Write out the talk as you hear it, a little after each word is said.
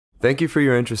Thank you for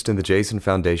your interest in the Jason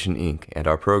Foundation, Inc. and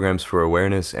our programs for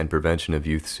awareness and prevention of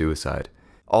youth suicide.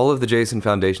 All of the Jason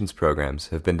Foundation's programs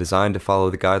have been designed to follow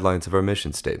the guidelines of our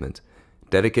mission statement,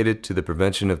 dedicated to the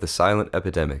prevention of the silent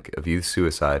epidemic of youth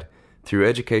suicide through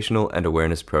educational and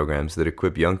awareness programs that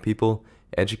equip young people,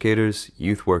 educators,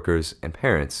 youth workers, and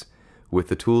parents with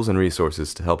the tools and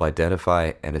resources to help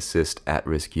identify and assist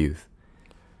at-risk youth.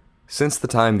 Since the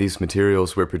time these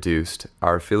materials were produced,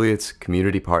 our affiliates,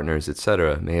 community partners,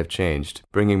 etc. may have changed,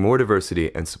 bringing more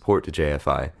diversity and support to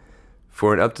JFI.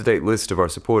 For an up-to-date list of our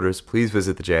supporters, please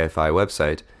visit the JFI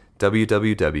website,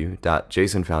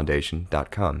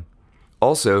 www.jasonfoundation.com.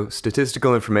 Also,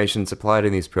 statistical information supplied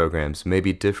in these programs may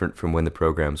be different from when the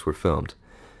programs were filmed.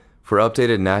 For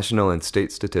updated national and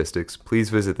state statistics, please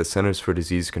visit the Centers for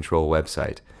Disease Control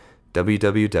website,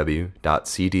 www.cdc.gov.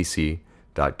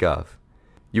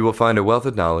 You will find a wealth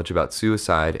of knowledge about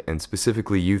suicide and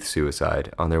specifically youth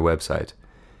suicide on their website.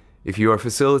 If you are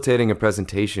facilitating a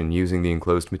presentation using the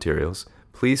enclosed materials,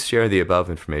 please share the above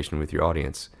information with your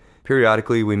audience.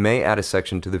 Periodically, we may add a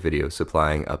section to the video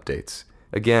supplying updates.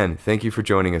 Again, thank you for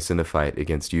joining us in the fight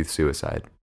against youth suicide.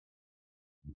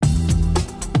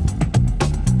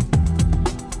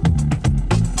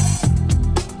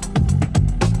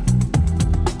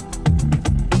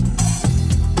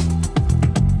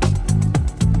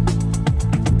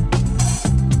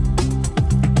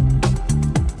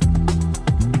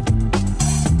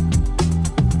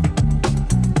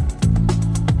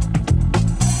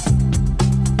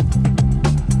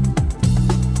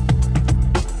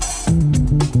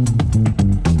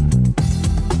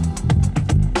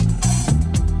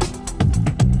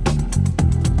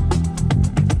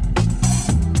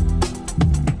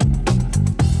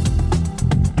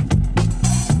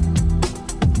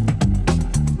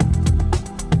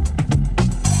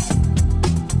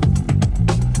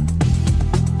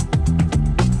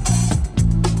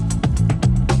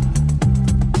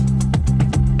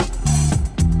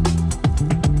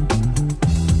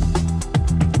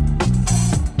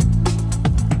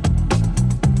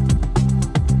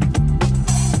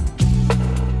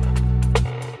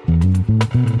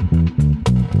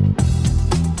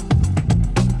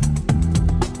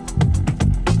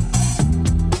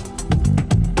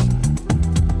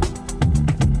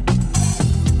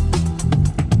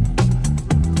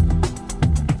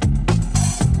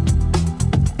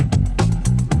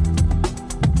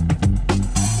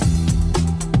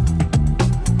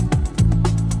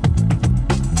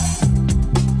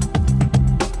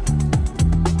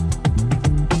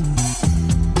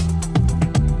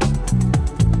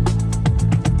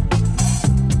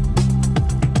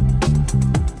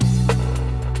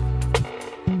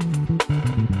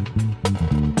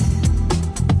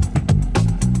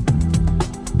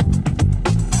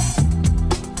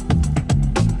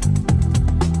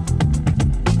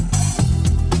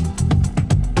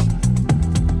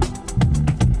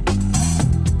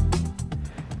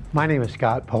 My name is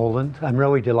Scott Poland. I'm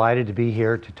really delighted to be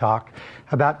here to talk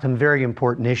about some very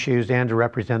important issues and to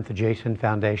represent the Jason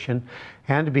Foundation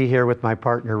and to be here with my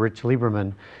partner, Rich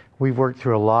Lieberman. We've worked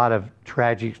through a lot of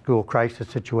tragic school crisis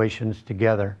situations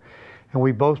together, and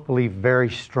we both believe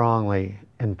very strongly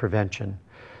in prevention.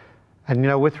 And you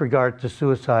know, with regard to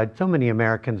suicide, so many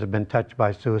Americans have been touched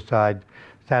by suicide.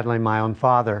 Sadly, my own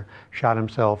father shot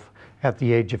himself at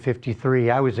the age of 53.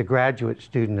 I was a graduate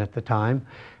student at the time,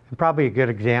 and probably a good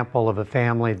example of a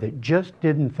family that just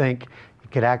didn't think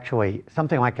it could actually,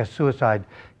 something like a suicide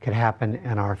could happen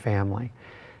in our family.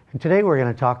 And today we're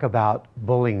going to talk about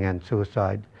bullying and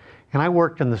suicide. And I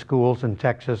worked in the schools in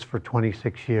Texas for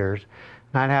 26 years.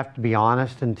 And I'd have to be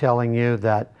honest in telling you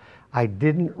that I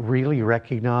didn't really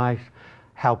recognize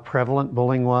how prevalent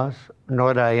bullying was,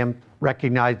 nor did I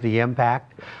recognize the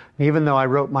impact. And even though I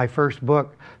wrote my first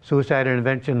book, Suicide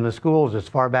Intervention in the Schools, as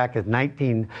far back as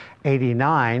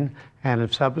 1989, and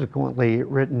have subsequently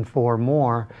written 4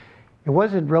 more, it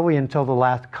wasn't really until the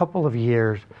last couple of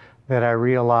years that I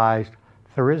realized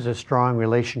there is a strong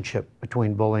relationship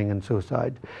between bullying and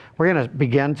suicide. We're going to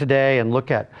begin today and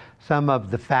look at some of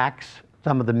the facts,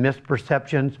 some of the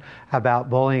misperceptions about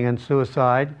bullying and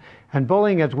suicide. And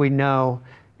bullying, as we know,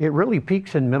 it really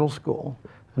peaks in middle school.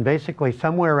 And basically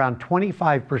somewhere around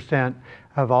 25%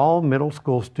 of all middle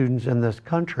school students in this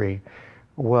country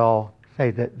will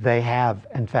say that they have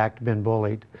in fact been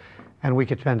bullied. And we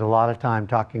could spend a lot of time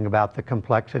talking about the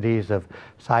complexities of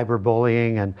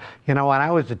cyberbullying. And you know, when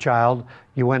I was a child,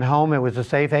 you went home, it was a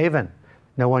safe haven.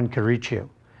 No one could reach you.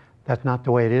 That's not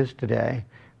the way it is today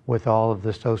with all of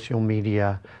the social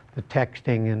media, the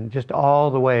texting, and just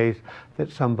all the ways that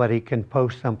somebody can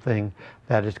post something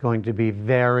that is going to be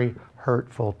very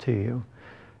hurtful to you.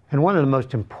 And one of the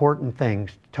most important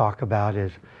things to talk about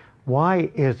is,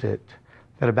 why is it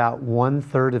that about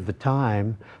 1/3 of the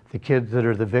time, the kids that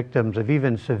are the victims of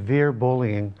even severe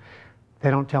bullying, they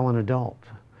don't tell an adult?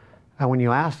 And when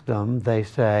you ask them, they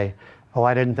say, oh,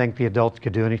 I didn't think the adults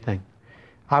could do anything.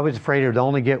 I was afraid it would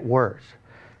only get worse.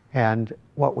 And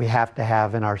what we have to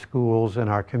have in our schools and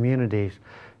our communities,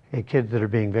 kids that are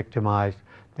being victimized,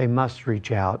 they must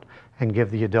reach out and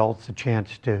give the adults a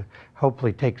chance to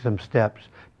hopefully take some steps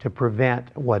to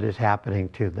prevent what is happening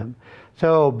to them.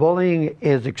 So bullying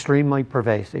is extremely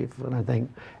pervasive, and I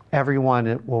think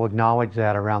everyone will acknowledge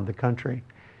that around the country.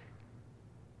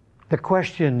 The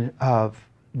question of,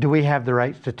 do we have the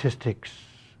right statistics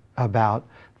about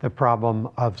the problem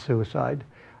of suicide?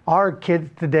 Are kids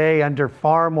today under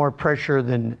far more pressure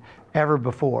than ever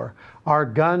before? Are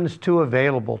guns too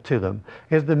available to them?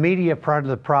 Is the media part of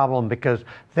the problem because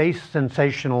they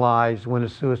sensationalize when a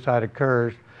suicide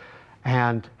occurs?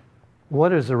 And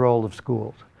what is the role of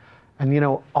schools? And you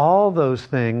know, all those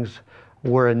things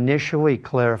were initially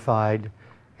clarified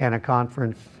in a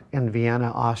conference in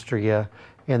Vienna, Austria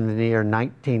in the year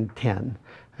 1910.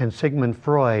 And Sigmund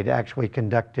Freud actually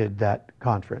conducted that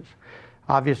conference.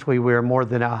 Obviously, we're more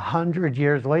than 100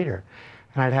 years later.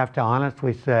 And I'd have to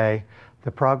honestly say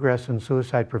the progress in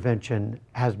suicide prevention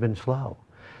has been slow.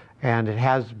 And it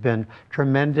has been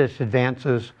tremendous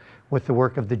advances with the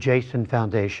work of the Jason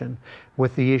Foundation,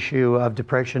 with the issue of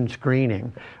depression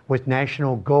screening, with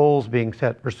national goals being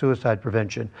set for suicide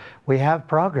prevention. We have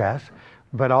progress,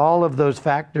 but all of those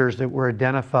factors that were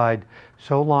identified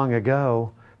so long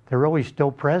ago, they're really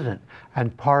still present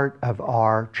and part of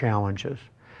our challenges.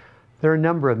 There are a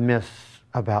number of myths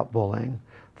about bullying.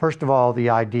 First of all, the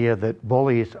idea that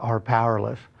bullies are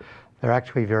powerless. They're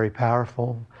actually very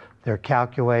powerful. They're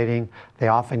calculating. They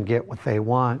often get what they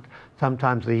want.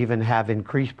 Sometimes they even have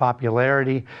increased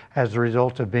popularity as a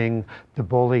result of being the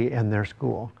bully in their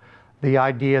school. The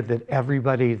idea that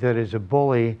everybody that is a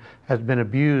bully has been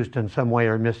abused in some way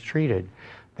or mistreated,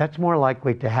 that's more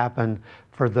likely to happen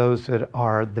for those that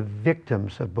are the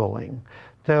victims of bullying.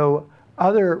 So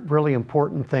other really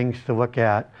important things to look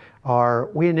at are,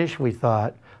 we initially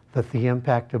thought that the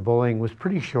impact of bullying was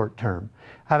pretty short term.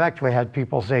 I've actually had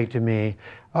people say to me,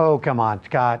 oh, come on,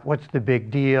 Scott, what's the big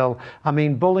deal? I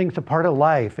mean, bullying's a part of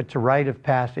life. It's a rite of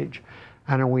passage.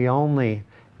 And are we only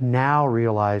now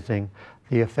realizing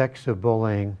the effects of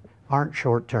bullying aren't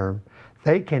short term?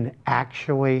 They can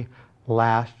actually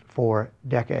last for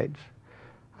decades.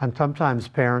 And sometimes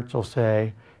parents will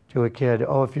say to a kid,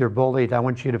 oh, if you're bullied, I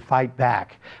want you to fight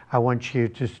back. I want you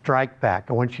to strike back.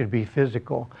 I want you to be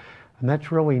physical. And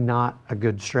that's really not a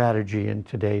good strategy in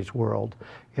today's world.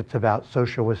 It's about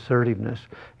social assertiveness.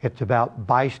 It's about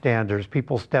bystanders,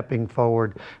 people stepping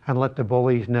forward and let the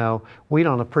bullies know, we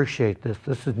don't appreciate this.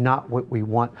 This is not what we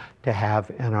want to have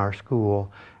in our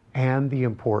school, and the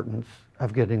importance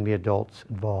of getting the adults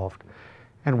involved.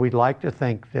 And we'd like to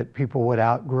think that people would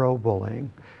outgrow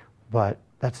bullying, but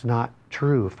that's not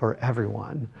true for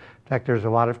everyone. In fact, there's a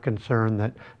lot of concern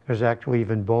that there's actually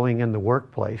even bullying in the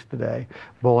workplace today,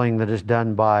 bullying that is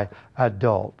done by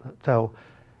adults.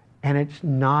 And it's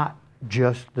not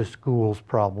just the school's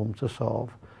problem to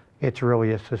solve. It's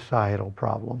really a societal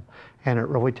problem. And it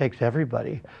really takes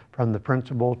everybody, from the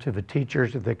principal to the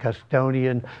teachers to the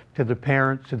custodian to the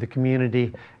parents to the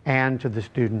community and to the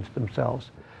students themselves.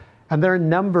 And there are a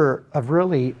number of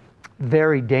really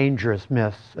very dangerous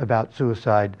myths about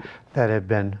suicide that have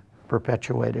been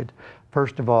perpetuated.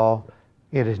 First of all,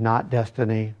 it is not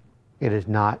destiny. It is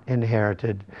not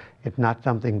inherited. It's not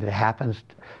something that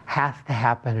has to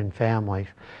happen in families.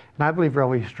 And I believe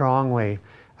really strongly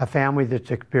a family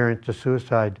that's experienced a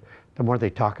suicide, the more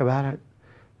they talk about it,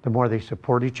 the more they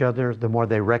support each other, the more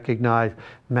they recognize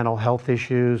mental health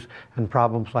issues and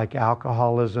problems like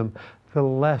alcoholism, the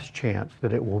less chance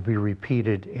that it will be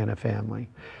repeated in a family.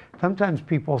 Sometimes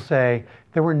people say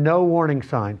there were no warning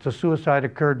signs. The suicide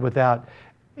occurred without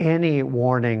any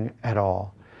warning at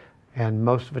all. And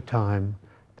most of the time,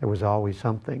 there was always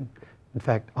something. In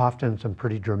fact, often some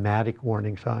pretty dramatic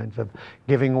warning signs of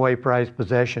giving away prized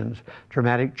possessions,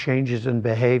 dramatic changes in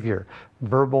behavior,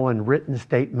 verbal and written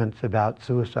statements about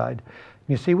suicide.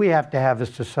 You see, we have to have a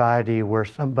society where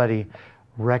somebody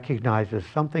recognizes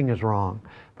something is wrong.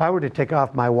 If I were to take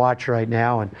off my watch right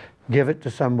now and give it to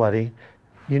somebody,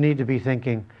 you need to be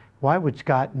thinking, why would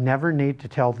Scott never need to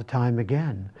tell the time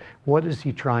again? What is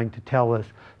he trying to tell us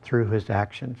through his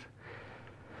actions?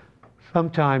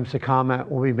 Sometimes the comment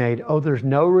will be made, oh, there's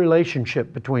no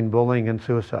relationship between bullying and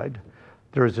suicide.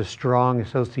 There is a strong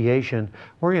association.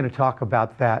 We're going to talk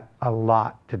about that a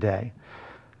lot today.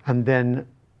 And then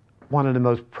one of the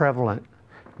most prevalent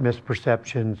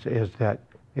misperceptions is that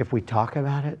if we talk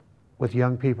about it with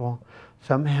young people,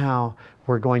 somehow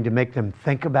we're going to make them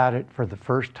think about it for the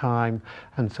first time,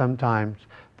 and sometimes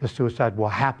the suicide will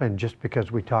happen just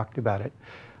because we talked about it.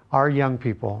 Our young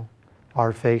people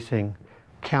are facing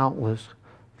countless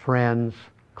friends,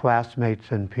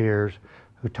 classmates, and peers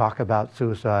who talk about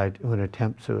suicide, who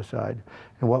attempt suicide.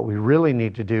 And what we really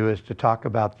need to do is to talk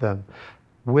about them,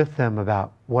 with them,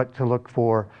 about what to look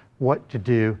for, what to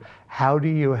do, how do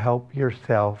you help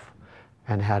yourself,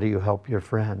 and how do you help your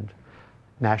friend.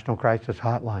 National Crisis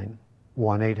Hotline,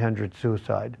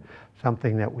 1-800-SUICIDE,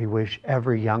 something that we wish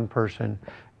every young person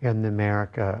in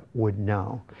America would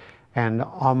know. And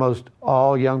almost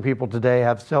all young people today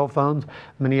have cell phones.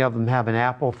 Many of them have an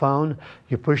Apple phone.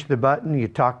 You push the button, you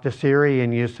talk to Siri,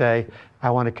 and you say, I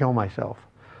want to kill myself.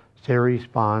 Siri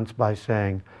responds by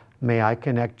saying, may I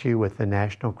connect you with the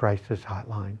National Crisis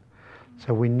Hotline?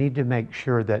 So we need to make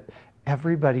sure that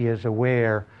everybody is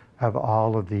aware of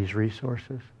all of these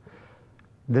resources.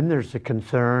 Then there's the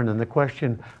concern and the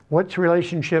question, what's the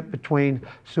relationship between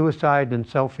suicide and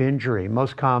self-injury?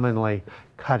 Most commonly,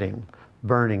 cutting,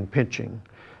 burning, pinching.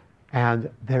 And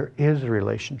there is a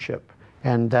relationship.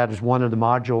 And that is one of the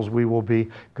modules we will be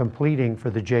completing for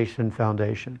the Jason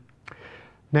Foundation.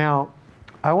 Now,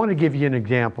 I want to give you an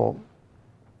example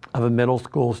of a middle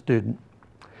school student.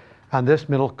 And this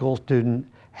middle school student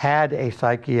had a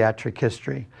psychiatric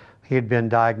history. He had been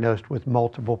diagnosed with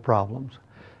multiple problems.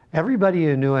 Everybody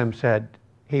who knew him said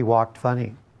he walked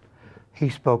funny. He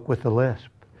spoke with a lisp.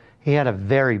 He had a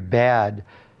very bad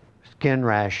skin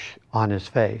rash on his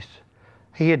face.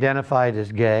 He identified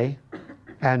as gay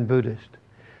and Buddhist.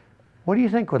 What do you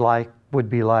think would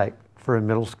be like for a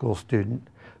middle school student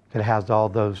that has all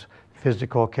those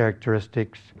physical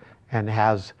characteristics and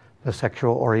has the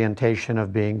sexual orientation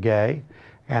of being gay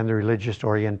and the religious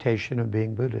orientation of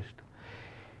being Buddhist?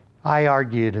 I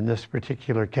argued in this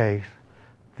particular case,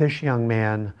 this young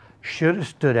man should have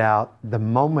stood out the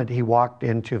moment he walked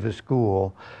into the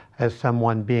school as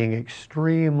someone being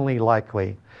extremely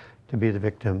likely to be the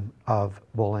victim of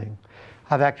bullying.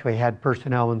 I've actually had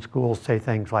personnel in schools say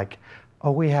things like,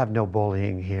 oh, we have no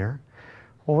bullying here.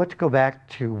 Well, let's go back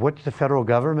to what does the federal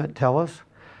government tell us?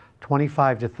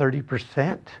 25 to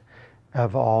 30%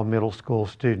 of all middle school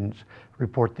students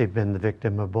report they've been the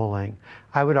victim of bullying.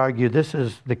 I would argue this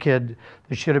is the kid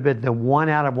that should have been the 1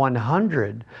 out of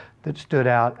 100 that stood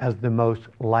out as the most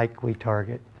likely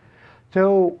target.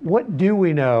 So what do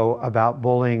we know about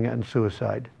bullying and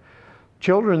suicide?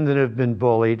 Children that have been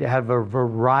bullied have a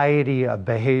variety of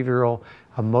behavioral,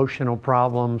 emotional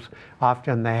problems.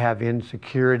 Often they have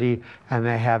insecurity and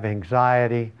they have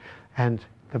anxiety. And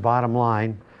the bottom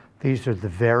line, these are the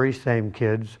very same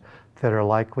kids that are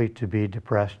likely to be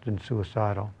depressed and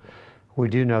suicidal. We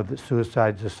do know that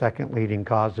suicide is the second leading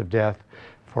cause of death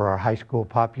for our high school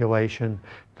population,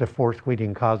 the fourth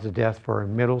leading cause of death for our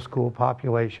middle school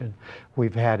population.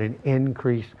 We've had an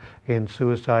increase in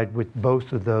suicide with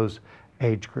both of those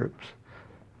age groups.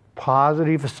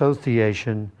 Positive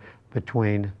association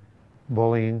between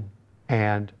bullying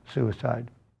and suicide.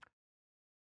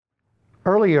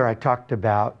 Earlier I talked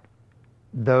about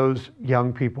those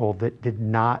young people that did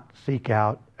not seek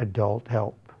out adult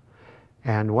help.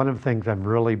 And one of the things I'm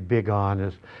really big on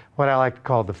is what I like to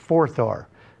call the fourth R.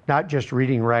 Not just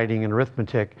reading, writing, and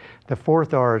arithmetic. The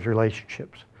fourth R is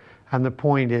relationships. And the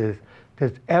point is,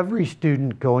 does every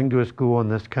student going to a school in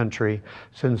this country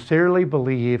sincerely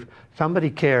believe somebody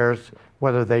cares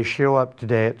whether they show up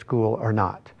today at school or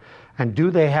not? And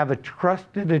do they have a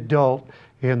trusted adult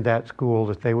in that school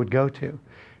that they would go to?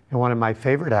 And one of my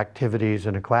favorite activities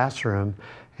in a classroom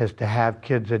is to have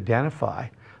kids identify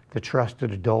the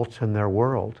trusted adults in their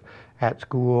world, at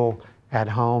school, at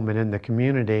home, and in the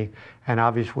community. And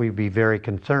obviously be very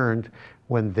concerned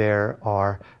when there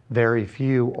are very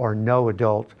few or no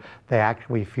adults they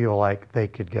actually feel like they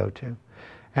could go to.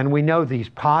 And we know these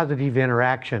positive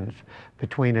interactions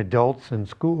between adults and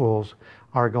schools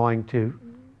are going to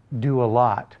do a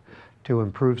lot to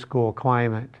improve school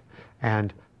climate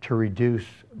and to reduce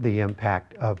the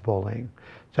impact of bullying.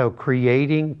 So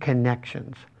creating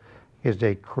connections is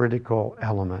a critical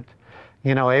element.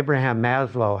 You know, Abraham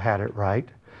Maslow had it right.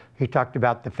 He talked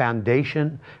about the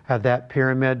foundation of that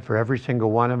pyramid for every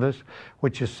single one of us,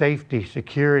 which is safety,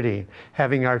 security,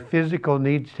 having our physical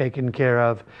needs taken care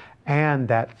of, and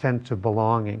that sense of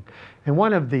belonging. And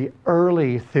one of the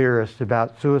early theorists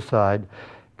about suicide,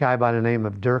 a guy by the name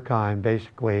of Durkheim,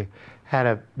 basically had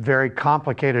a very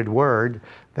complicated word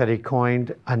that he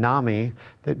coined, anami,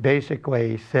 that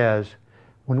basically says,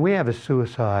 when we have a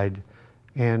suicide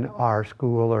in our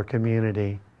school or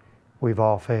community, we've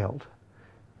all failed.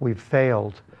 We've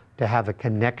failed to have a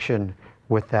connection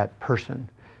with that person.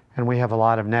 And we have a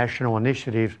lot of national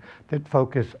initiatives that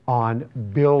focus on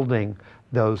building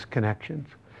those connections.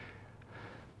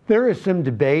 There is some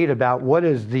debate about what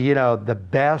is the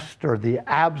best or the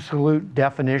absolute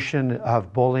definition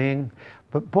of bullying,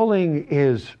 but bullying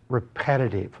is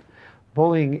repetitive.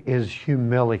 Bullying is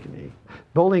humility.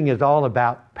 Bullying is all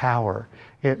about power.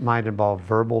 It might involve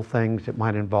verbal things, it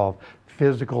might involve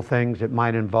physical things, it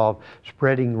might involve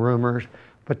spreading rumors,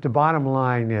 but the bottom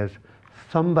line is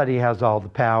somebody has all the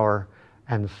power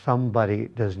and somebody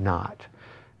does not.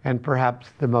 And perhaps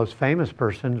the most famous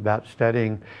person about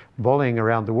studying bullying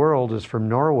around the world is from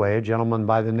Norway, a gentleman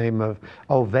by the name of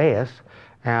Oveus.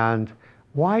 And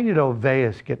why did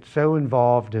Oveus get so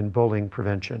involved in bullying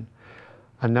prevention?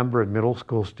 A number of middle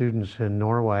school students in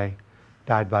Norway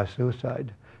died by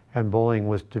suicide, and bullying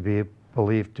was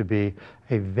believed to be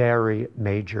a very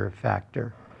major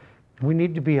factor. We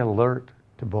need to be alert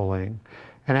to bullying.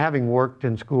 And having worked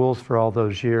in schools for all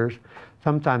those years,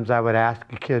 sometimes I would ask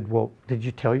a kid, well, did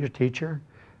you tell your teacher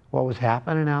what was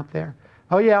happening out there?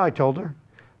 Oh yeah, I told her.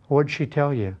 What'd she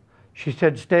tell you? She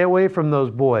said, stay away from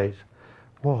those boys.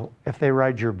 Well, if they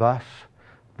ride your bus,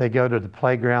 they go to the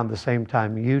playground the same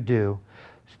time you do,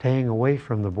 staying away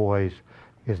from the boys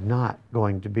is not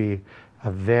going to be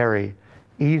a very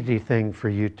easy thing for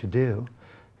you to do.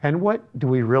 And what do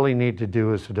we really need to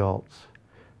do as adults?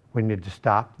 We need to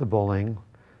stop the bullying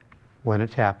when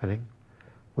it's happening.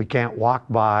 We can't walk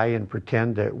by and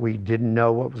pretend that we didn't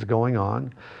know what was going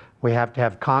on. We have to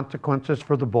have consequences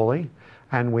for the bully,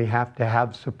 and we have to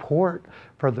have support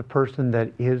for the person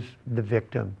that is the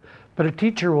victim. But a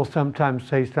teacher will sometimes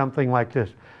say something like this,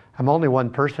 I'm only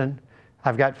one person.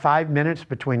 I've got 5 minutes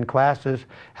between classes.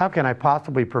 How can I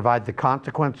possibly provide the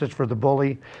consequences for the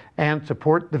bully and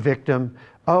support the victim?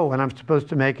 Oh, and I'm supposed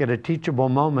to make it a teachable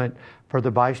moment for the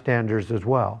bystanders as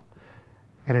well.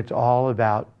 And it's all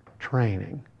about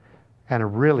training. And a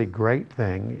really great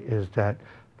thing is that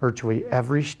virtually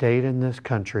every state in this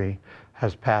country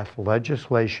has passed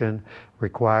legislation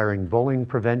requiring bullying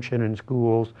prevention in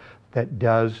schools that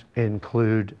does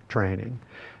include training.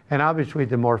 And obviously,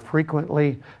 the more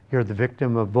frequently you're the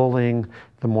victim of bullying,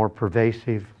 the more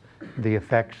pervasive the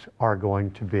effects are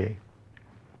going to be.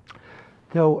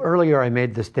 Though earlier I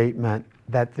made the statement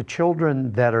that the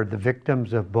children that are the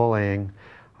victims of bullying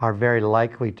are very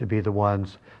likely to be the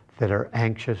ones that are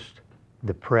anxious,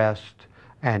 depressed,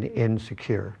 and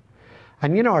insecure.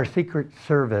 And you know, our Secret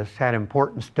Service had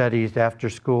important studies after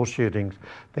school shootings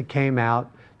that came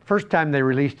out. First time they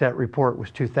released that report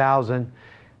was 2000.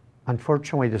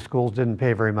 Unfortunately, the schools didn't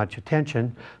pay very much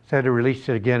attention, so they released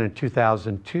it again in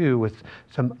 2002 with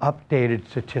some updated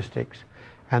statistics.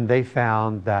 And they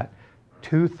found that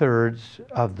 2/3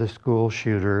 of the school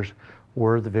shooters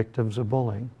were the victims of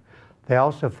bullying. They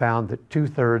also found that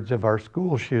 2/3 of our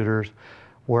school shooters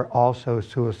were also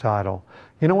suicidal.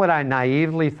 You know what I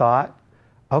naively thought?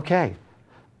 Okay,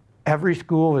 every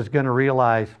school is going to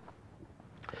realize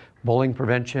bullying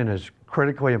prevention is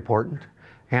critically important,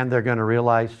 and they're going to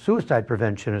realize suicide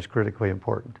prevention is critically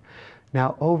important.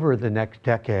 Now, over the next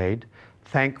decade,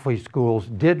 thankfully, schools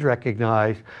did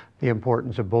recognize the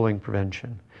importance of bullying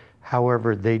prevention.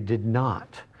 However, they did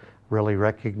not really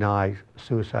recognize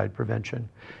suicide prevention.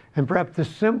 And perhaps the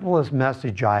simplest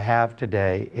message I have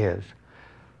today is,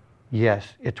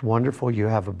 yes, it's wonderful you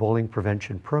have a bullying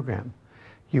prevention program.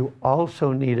 You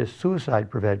also need a suicide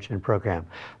prevention program.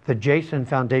 The Jason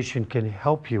Foundation can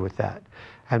help you with that.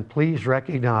 And please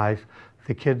recognize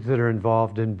the kids that are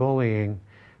involved in bullying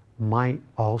might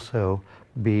also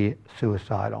be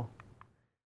suicidal.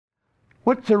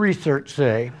 What's the research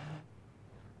say?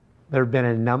 There have been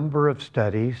a number of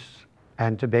studies,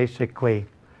 and to basically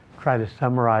try to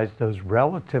summarize those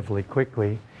relatively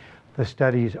quickly, the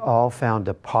studies all found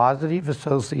a positive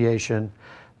association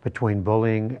between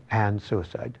bullying and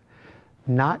suicide,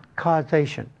 not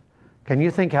causation. Can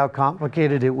you think how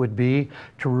complicated it would be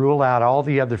to rule out all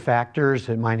the other factors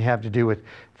that might have to do with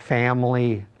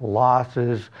family,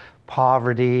 losses,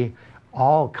 poverty,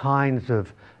 all kinds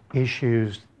of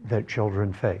issues that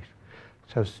children face?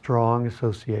 So strong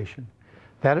association.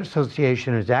 That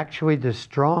association is actually the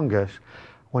strongest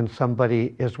when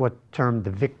somebody is what's termed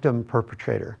the victim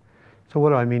perpetrator. So what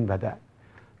do I mean by that?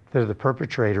 They're the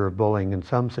perpetrator of bullying in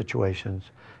some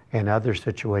situations. In other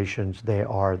situations, they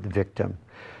are the victim.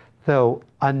 So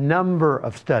a number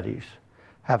of studies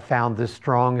have found this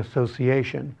strong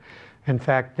association. In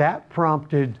fact, that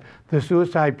prompted the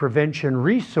Suicide Prevention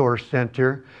Resource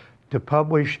Center to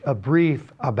publish a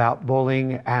brief about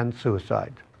bullying and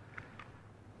suicide.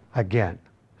 Again,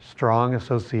 strong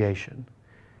association.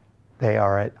 They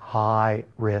are at high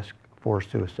risk for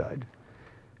suicide.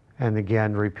 And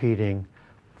again, repeating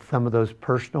some of those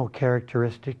personal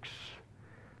characteristics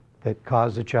that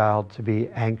cause a child to be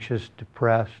anxious,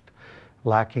 depressed,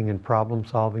 lacking in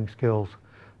problem-solving skills,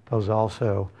 those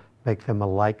also make them a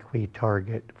likely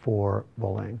target for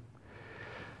bullying.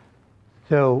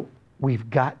 So we've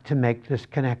got to make this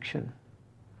connection.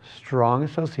 Strong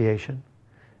association,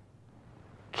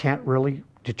 can't really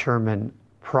determine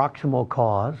proximal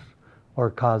cause or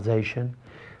causation.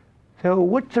 So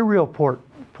what's the real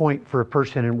point for a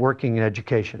person in working in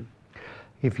education?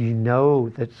 If you know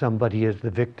that somebody is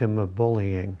the victim of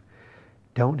bullying,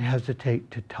 don't hesitate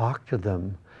to talk to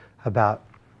them about,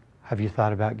 have you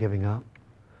thought about giving up?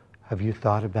 Have you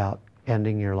thought about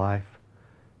ending your life?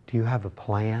 Do you have a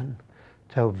plan?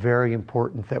 So very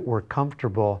important that we're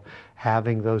comfortable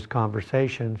having those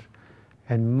conversations,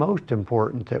 and most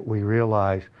important that we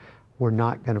realize we're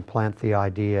not going to plant the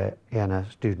idea in a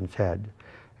student's head.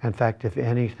 In fact, if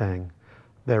anything,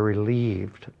 they're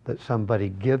relieved that somebody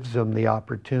gives them the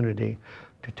opportunity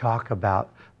to talk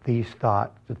about these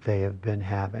thoughts that they have been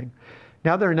having.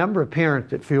 Now, there are a number of parents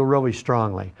that feel really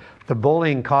strongly the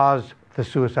bullying caused the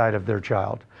suicide of their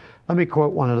child. Let me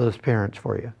quote one of those parents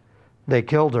for you. They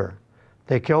killed her.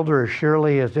 They killed her as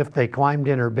surely as if they climbed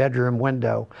in her bedroom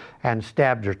window and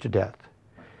stabbed her to death.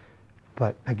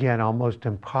 But again, almost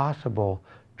impossible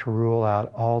to rule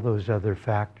out all those other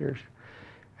factors.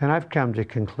 And I've come to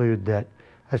conclude that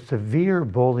a severe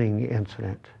bullying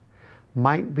incident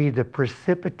might be the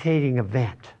precipitating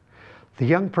event. The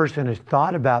young person has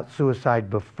thought about suicide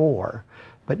before,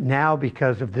 but now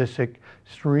because of this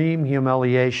extreme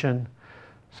humiliation,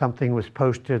 something was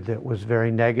posted that was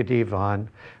very negative on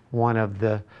one of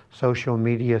the social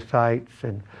media sites,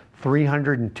 and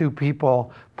 302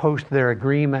 people post their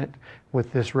agreement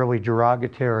with this really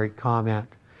derogatory comment.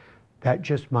 That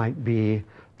just might be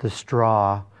the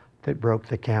straw that broke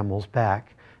the camel's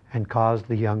back and caused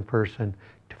the young person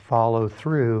to follow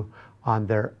through on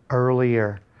their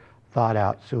earlier thought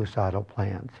out suicidal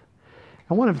plans.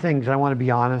 And one of the things I want to be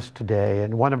honest today,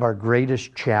 and one of our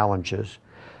greatest challenges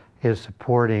is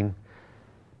supporting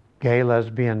gay,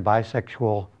 lesbian,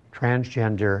 bisexual,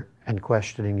 transgender, and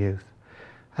questioning youth.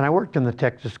 And I worked in the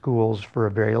Texas schools for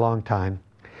a very long time.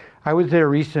 I was there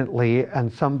recently,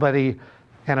 and somebody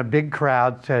in a big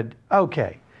crowd said,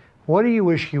 okay, what do you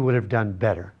wish you would have done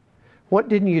better? What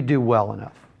didn't you do well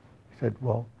enough? I said,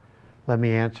 well, let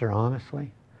me answer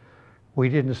honestly. We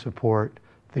didn't support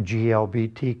the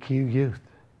GLBTQ youth.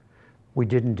 We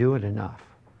didn't do it enough.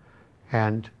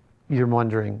 And you're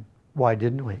wondering, why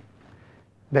didn't we?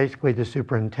 Basically, the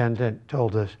superintendent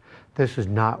told us, this is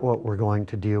not what we're going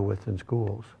to deal with in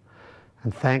schools.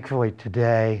 And thankfully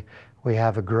today, we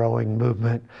have a growing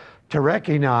movement to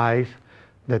recognize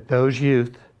that those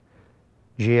youth,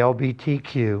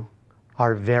 GLBTQ,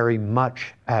 are very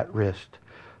much at risk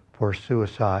for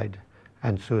suicide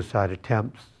and suicide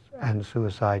attempts and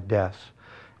suicide deaths.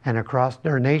 And across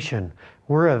our nation,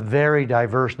 we're a very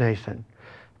diverse nation.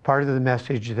 Part of the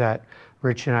message that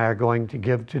Rich and I are going to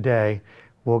give today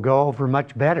will go over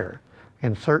much better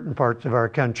in certain parts of our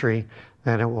country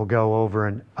than it will go over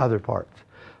in other parts.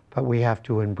 But we have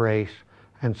to embrace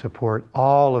and support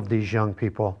all of these young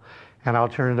people. And I'll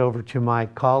turn it over to my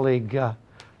colleague,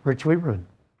 Rich Lieberman.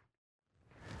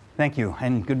 Thank you,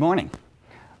 and good morning.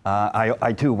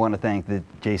 I too want to thank the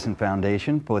Jason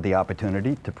Foundation for the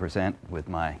opportunity to present with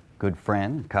my good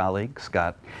friend, colleague,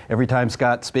 Scott. Every time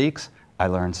Scott speaks, I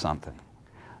learn something.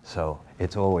 So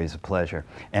it's always a pleasure.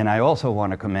 And I also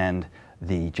want to commend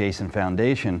the Jason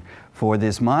Foundation for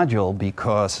this module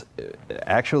because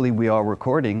actually we are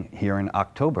recording here in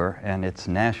October and it's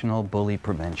National Bully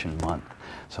Prevention Month.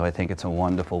 So I think it's a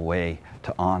wonderful way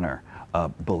to honor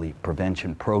bully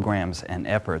prevention programs and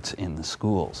efforts in the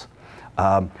schools.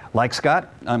 Like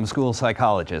Scott, I'm a school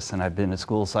psychologist, and I've been a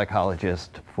school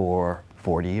psychologist for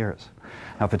 40 years.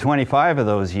 Now, for 25 of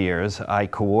those years, I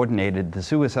coordinated the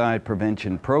suicide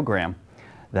prevention program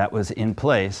that was in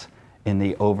place in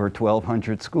the over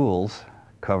 1,200 schools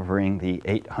covering the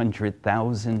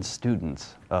 800,000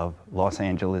 students of Los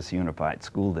Angeles Unified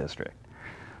School District.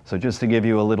 So just to give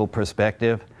you a little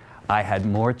perspective, I had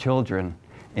more children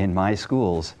in my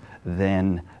schools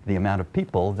than the amount of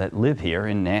people that live here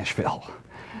in Nashville.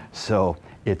 So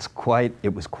it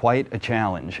was quite a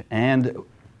challenge. And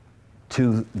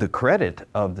to the credit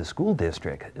of the school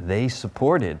district, they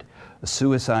supported a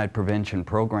suicide prevention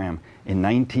program. In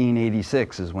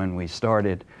 1986 is when we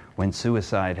started, when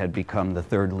suicide had become the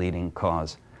third leading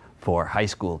cause for high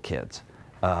school kids,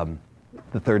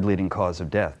 the third leading cause of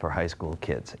death for high school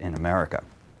kids in America.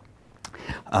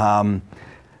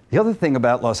 The other thing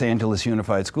about Los Angeles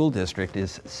Unified School District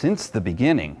is since the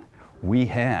beginning, we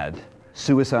had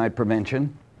suicide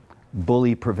prevention,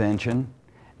 bully prevention,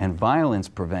 and violence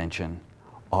prevention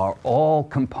are all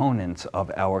components of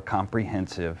our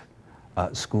comprehensive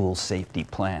school safety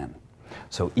plan.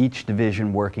 So each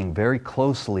division working very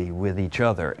closely with each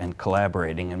other and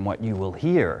collaborating. And what you will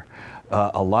hear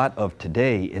a lot of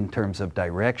today in terms of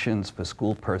directions for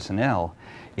school personnel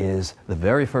is the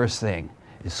very first thing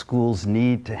is schools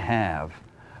need to have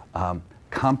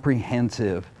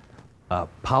comprehensive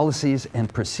policies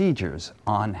and procedures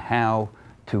on how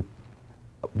to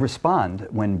respond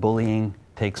when bullying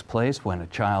takes place, when a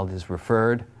child is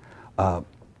referred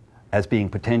as being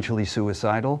potentially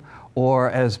suicidal or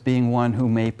as being one who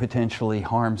may potentially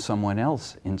harm someone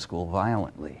else in school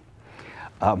violently.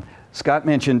 Scott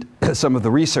mentioned some of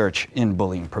the research in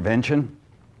bullying prevention,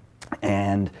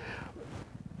 and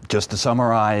just to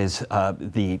summarize,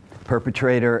 the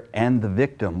perpetrator and the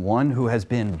victim, one who has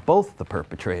been both the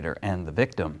perpetrator and the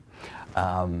victim,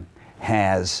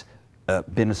 has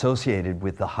been associated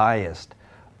with the highest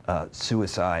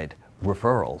suicide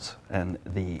referrals and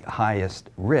the highest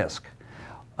risk.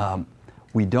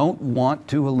 We don't want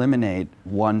to eliminate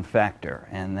one factor,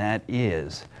 and that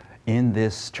is, in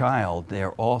this child,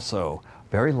 there also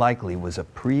very likely was a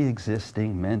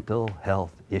pre-existing mental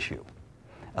health issue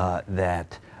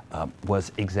that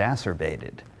was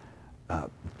exacerbated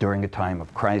during a time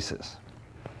of crisis.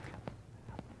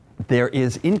 There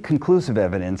is inconclusive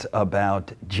evidence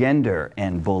about gender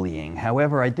and bullying.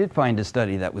 However, I did find a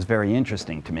study that was very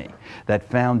interesting to me that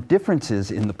found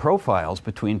differences in the profiles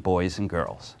between boys and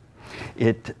girls.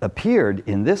 It appeared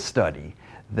in this study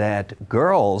that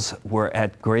girls were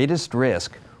at greatest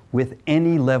risk with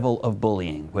any level of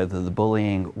bullying, whether the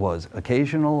bullying was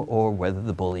occasional or whether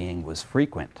the bullying was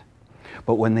frequent.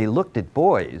 But when they looked at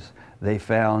boys, they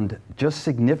found just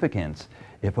significance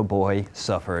if a boy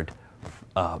suffered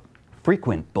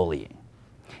frequent bullying.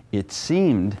 It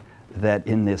seemed that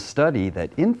in this study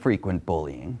that infrequent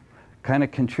bullying kind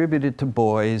of contributed to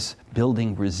boys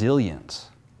building resilience.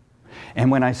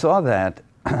 And when I saw that,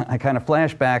 I kind of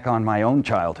flashed back on my own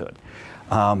childhood.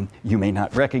 You may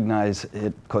not recognize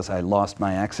it because I lost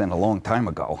my accent a long time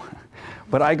ago,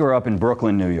 but I grew up in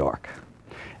Brooklyn, New York.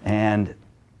 And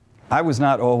I was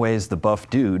not always the buff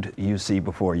dude you see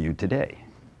before you today.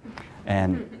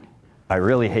 And I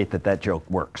really hate that that joke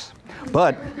works.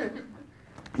 But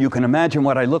you can imagine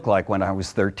what I looked like when I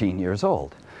was 13 years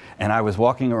old. And I was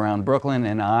walking around Brooklyn,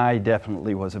 and I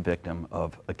definitely was a victim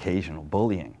of occasional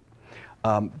bullying.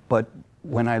 But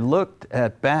when I looked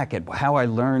back at how I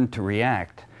learned to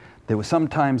react, there were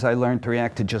sometimes I learned to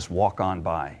react to just walk on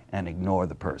by and ignore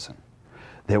the person.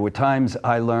 There were times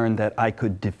I learned that I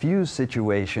could diffuse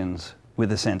situations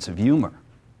with a sense of humor.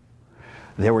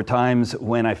 There were times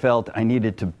when I felt I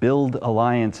needed to build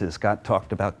alliances. Scott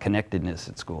talked about connectedness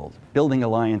at schools. Building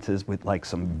alliances with like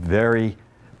some very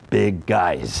big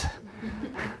guys.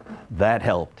 That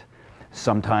helped.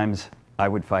 Sometimes I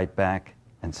would fight back,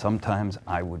 and sometimes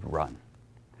I would run.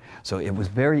 So it was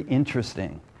very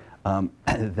interesting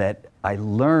that I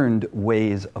learned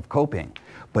ways of coping.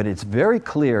 But it's very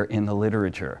clear in the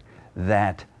literature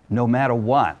that no matter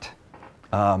what,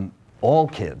 all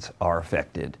kids are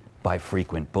affected by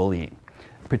frequent bullying,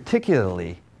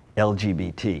 particularly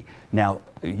LGBT. Now,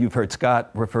 you've heard Scott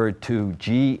refer to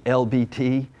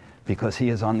GLBT because he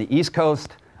is on the East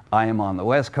Coast, I am on the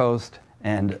West Coast,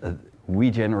 and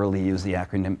we generally use the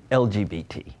acronym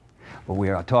LGBT. But we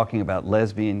are talking about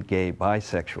lesbian, gay,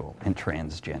 bisexual, and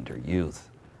transgender youth.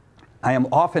 I am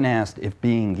often asked if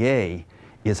being gay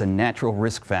is a natural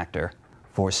risk factor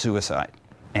for suicide,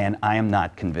 and I am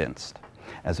not convinced.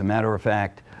 As a matter of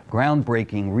fact,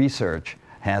 groundbreaking research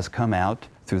has come out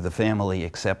through the Family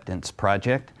Acceptance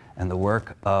Project and the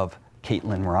work of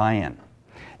Caitlin Ryan.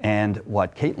 And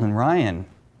what Caitlin Ryan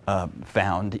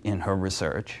found in her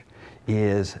research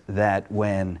is that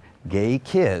when gay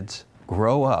kids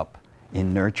grow up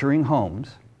in nurturing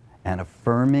homes and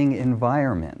affirming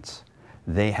environments,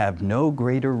 they have no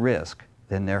greater risk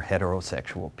than their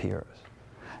heterosexual peers.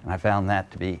 And I found that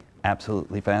to be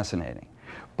absolutely fascinating.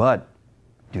 But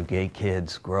do gay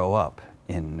kids grow up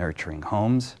in nurturing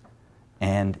homes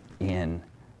and in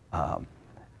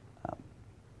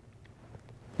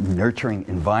nurturing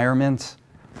environments?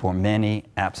 For many,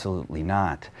 absolutely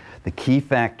not. The key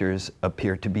factors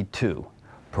appear to be two: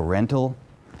 parental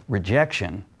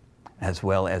rejection as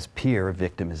well as peer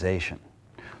victimization.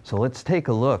 So let's take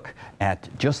a look at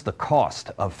just the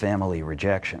cost of family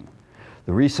rejection.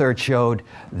 The research showed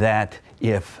that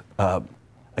if a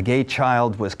gay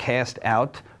child was cast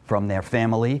out from their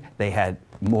family, they had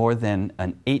more than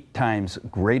an 8 times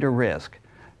greater risk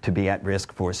to be at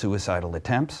risk for suicidal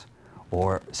attempts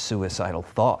or suicidal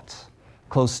thoughts.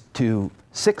 Close to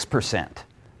 6%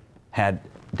 had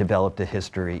developed a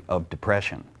history of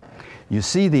depression. You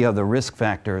see the other risk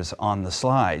factors on the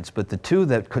slides, but the two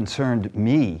that concerned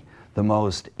me the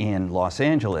most in Los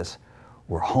Angeles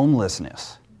were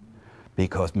homelessness,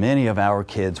 because many of our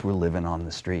kids were living on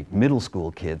the street. Middle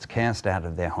school kids cast out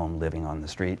of their home living on the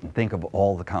street, and think of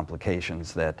all the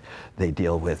complications that they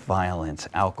deal with: violence,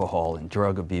 alcohol and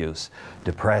drug abuse,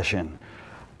 depression.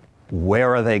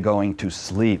 Where are they going to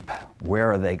sleep? Where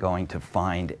are they going to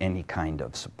find any kind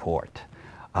of support?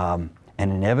 And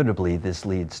inevitably, this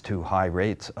leads to high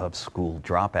rates of school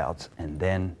dropouts, and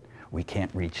then we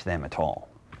can't reach them at all.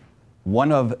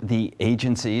 One of the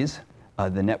agencies,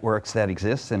 the networks that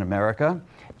exist in America,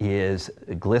 is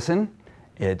GLSEN.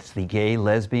 It's the Gay,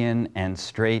 Lesbian, and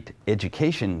Straight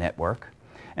Education Network.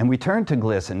 And we turn to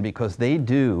GLSEN because they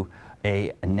do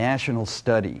a national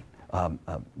study, a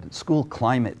school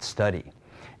climate study.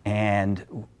 And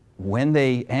when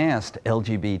they asked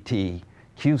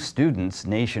LGBTQ students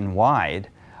nationwide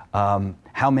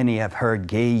how many have heard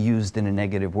gay used in a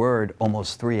negative word,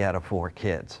 almost 3 out of 4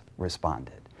 kids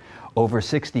responded. Over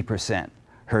 60%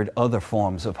 heard other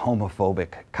forms of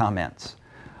homophobic comments.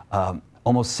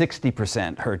 Almost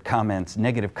 60% heard comments,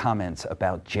 negative comments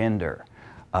about gender,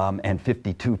 and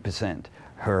 52%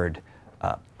 heard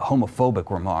homophobic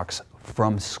remarks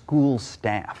from school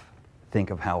staff. Think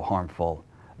of how harmful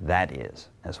that is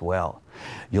as well.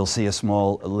 You'll see a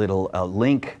small little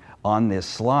link on this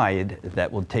slide that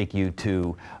will take you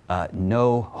to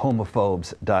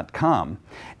nohomophobes.com.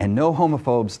 And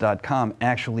nohomophobes.com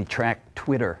actually track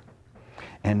Twitter.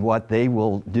 And what they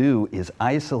will do is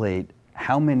isolate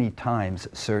how many times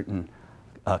certain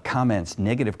comments,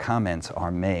 negative comments,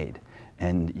 are made.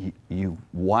 And you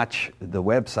watch the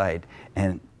website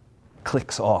and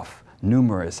clicks off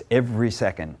numerous. Every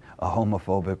second a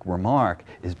homophobic remark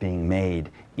is being made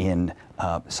in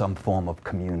some form of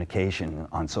communication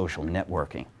on social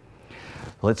networking.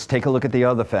 Let's take a look at the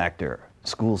other factor: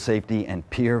 school safety and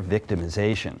peer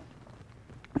victimization.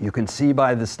 You can see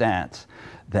by the stats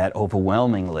that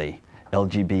overwhelmingly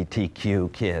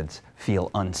LGBTQ kids feel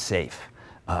unsafe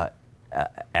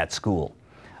at school.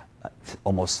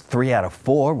 Almost 3 out of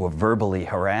 4 were verbally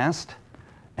harassed,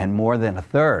 and more than a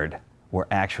third were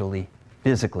actually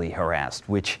physically harassed,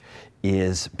 which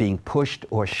is being pushed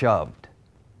or shoved.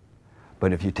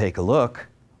 But if you take a look,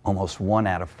 almost 1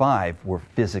 out of 5 were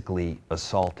physically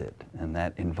assaulted, and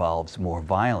that involves more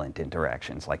violent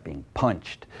interactions like being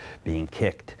punched, being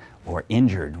kicked, or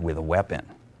injured with a weapon.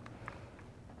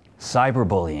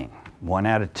 Cyberbullying: 1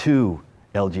 out of 2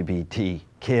 LGBT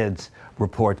kids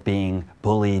report being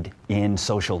bullied in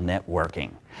social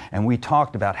networking. And we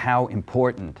talked about how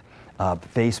important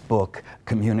Facebook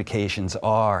communications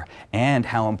are, and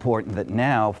how important that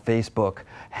now Facebook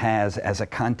has, as a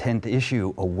content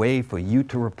issue, a way for you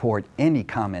to report any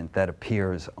comment that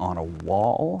appears on a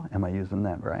wall. Am I using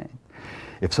that right?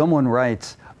 If someone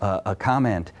writes a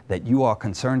comment that you are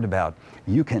concerned about,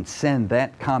 you can send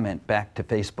that comment back to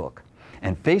Facebook.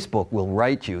 And Facebook will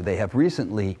write you. They have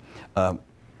recently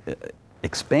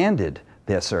expanded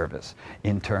their service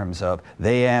in terms of,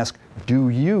 they ask, do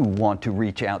you want to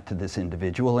reach out to this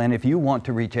individual? And if you want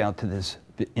to reach out to this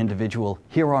individual,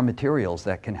 here are materials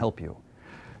that can help you.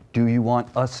 Do you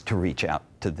want us to reach out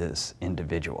to this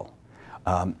individual?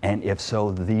 And if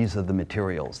so, these are the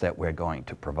materials that we're going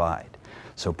to provide.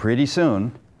 So pretty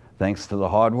soon, thanks to the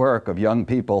hard work of young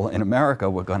people in America,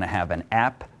 we're going to have an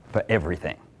app for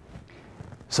everything.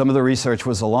 Some of the research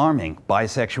was alarming.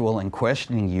 Bisexual and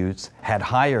questioning youths had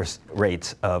higher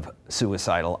rates of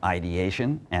suicidal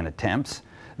ideation and attempts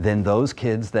than those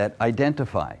kids that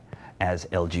identify as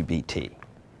LGBT.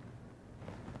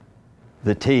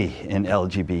 The T in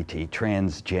LGBT,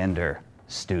 transgender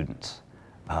students.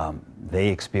 They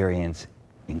experience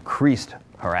increased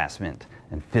harassment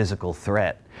and physical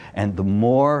threat. And the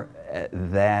more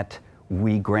that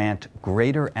we grant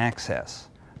greater access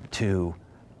to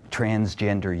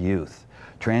transgender youth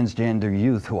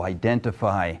who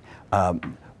identify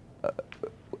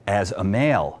as a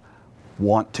male,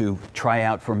 want to try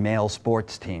out for male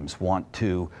sports teams, want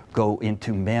to go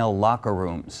into male locker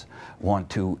rooms, want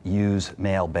to use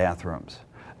male bathrooms.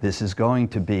 This is going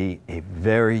to be a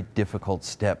very difficult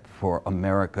step for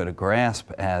America to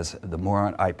grasp, as the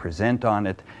more I present on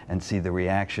it and see the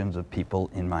reactions of people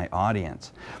in my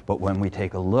audience. But when we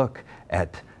take a look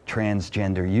at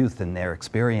transgender youth and their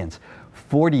experience,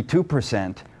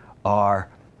 42% are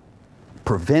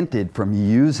prevented from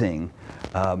using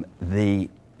the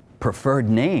preferred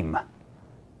name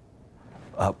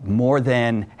more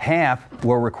than half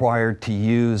were required to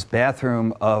use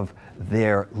bathroom of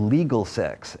their legal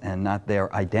sex and not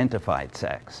their identified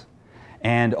sex.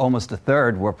 And almost a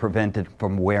third were prevented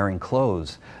from wearing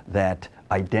clothes that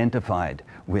identified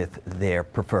with their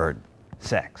preferred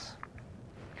sex.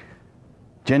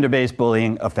 Gender-based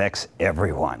bullying affects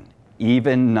everyone,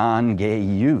 even non-gay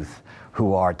youth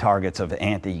who are targets of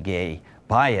anti-gay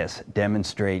bias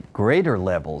demonstrate greater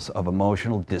levels of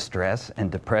emotional distress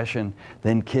and depression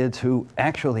than kids who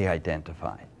actually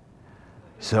identify.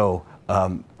 So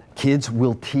kids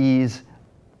will tease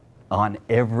on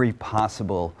every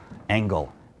possible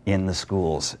angle in the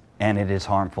schools, and it is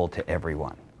harmful to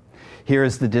everyone. Here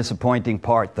is the disappointing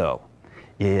part, though,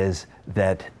 is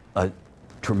that a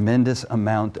tremendous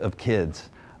amount of kids,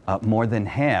 more than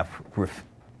half,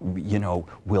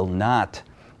 will not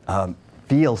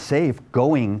feel safe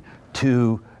going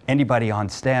to anybody on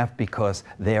staff because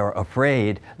they are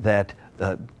afraid that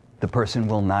the person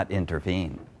will not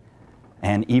intervene.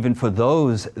 And even for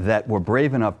those that were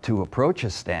brave enough to approach a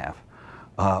staff,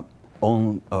 more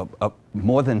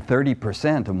than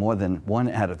 30%, or more than 1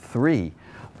 out of 3,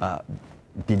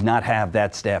 did not have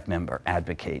that staff member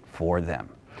advocate for them.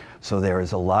 So there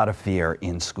is a lot of fear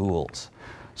in schools.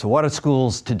 So what are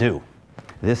schools to do?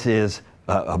 This is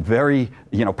a very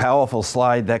powerful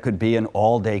slide that could be an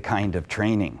all-day kind of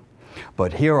training.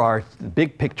 But here are the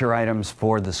big picture items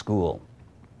for the school.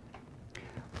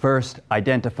 First,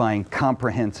 identifying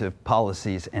comprehensive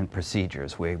policies and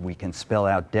procedures where we can spell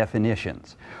out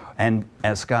definitions. And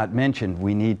as Scott mentioned,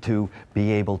 we need to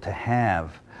be able to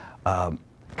have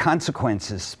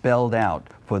consequences spelled out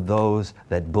for those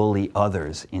that bully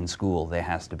others in school. There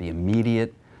has to be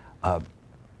immediate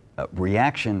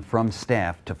reaction from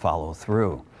staff to follow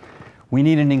through. We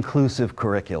need an inclusive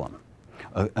curriculum,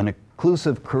 an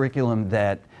inclusive curriculum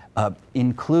that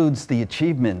includes the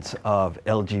achievements of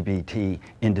LGBT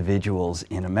individuals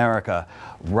in America,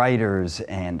 writers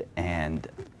and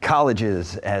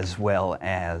colleges, as well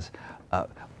as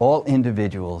all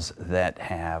individuals that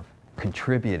have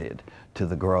contributed to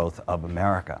the growth of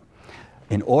America.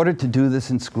 In order to do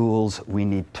this in schools, we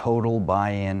need total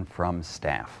buy-in from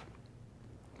staff.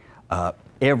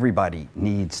 Everybody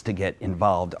needs to get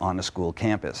involved on a school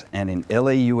campus. And in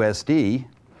LAUSD,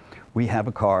 we have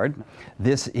a card.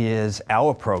 This is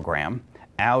our program,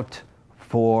 Out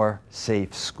for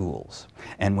Safe Schools.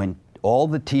 And when all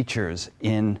the teachers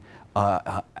at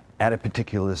a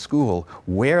particular school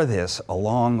wear this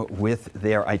along with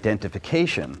their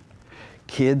identification,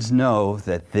 kids know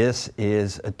that this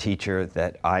is a teacher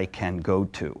that I can go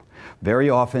to. Very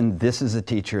often, this is a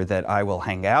teacher that I will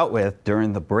hang out with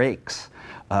during the breaks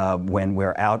when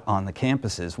we're out on the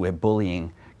campuses where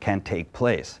bullying can take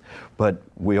place. But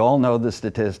we all know the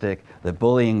statistic that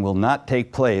bullying will not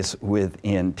take place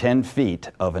within 10 feet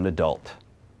of an adult.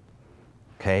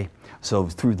 Okay? So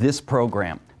through this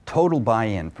program, total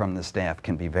buy-in from the staff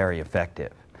can be very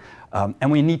effective.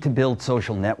 And we need to build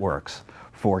social networks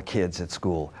for kids at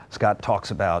school. Scott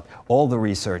talks about all the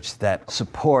research that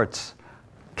supports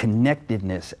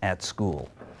connectedness at school.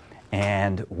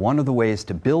 And one of the ways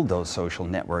to build those social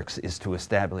networks is to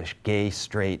establish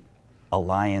gay-straight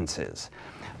alliances.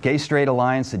 Gay-Straight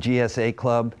Alliance, the GSA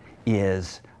Club,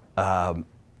 is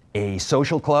a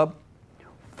social club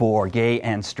for gay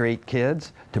and straight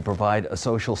kids to provide a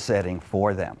social setting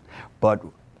for them. But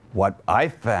what I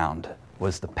found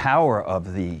was the power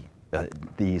of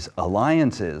these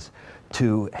alliances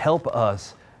to help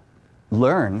us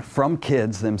learn from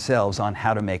kids themselves on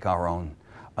how to make our own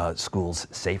schools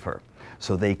safer.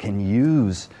 So they can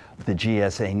use the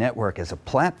GSA network as a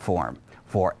platform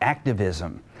for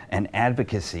activism and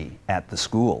advocacy at the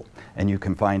school. And you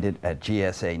can find it at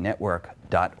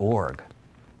gsanetwork.org.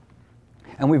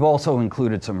 And we've also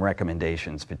included some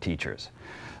recommendations for teachers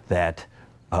that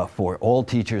for all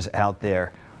teachers out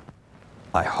there,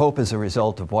 I hope as a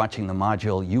result of watching the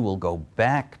module, you will go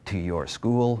back to your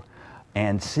school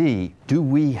and see, do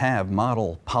we have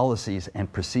model policies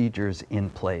and procedures in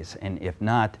place? And if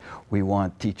not, we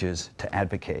want teachers to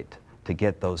advocate to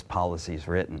get those policies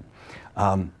written.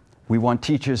 We want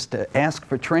teachers to ask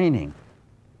for training.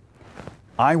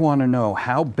 I want to know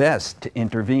how best to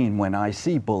intervene when I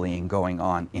see bullying going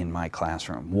on in my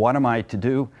classroom. What am I to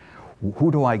do?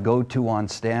 Who do I go to on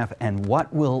staff? And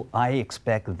what will I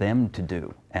expect them to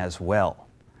do as well?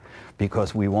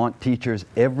 Because we want teachers,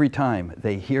 every time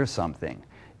they hear something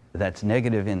that's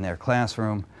negative in their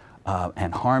classroom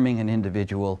and harming an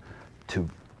individual, to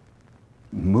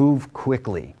move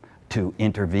quickly to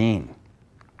intervene.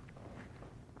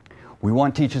 We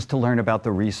want teachers to learn about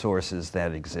the resources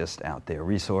that exist out there,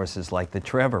 resources like the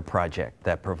Trevor Project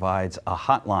that provides a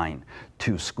hotline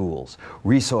to schools,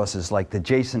 resources like the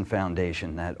Jason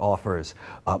Foundation that offers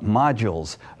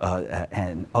modules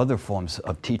and other forms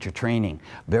of teacher training,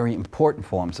 very important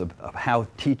forms of how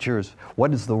teachers,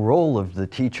 what is the role of the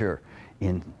teacher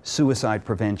in suicide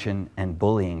prevention and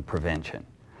bullying prevention.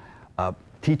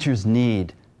 Teachers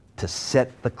need to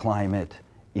set the climate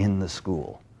in the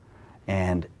school,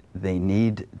 and they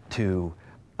need to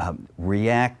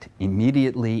react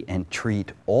immediately and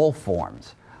treat all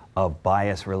forms of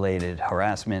bias-related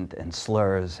harassment and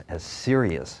slurs as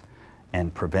serious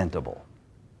and preventable.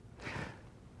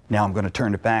 Now I'm going to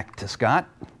turn it back to Scott.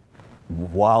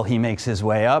 While he makes his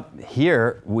way up,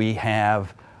 here we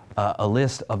have a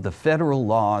list of the federal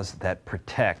laws that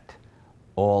protect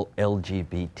all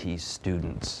LGBT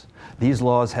students. These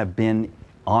laws have been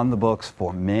on the books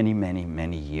for many, many,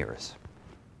 many years.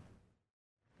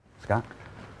 Scott?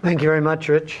 Thank you very much,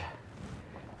 Rich.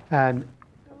 And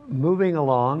moving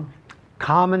along,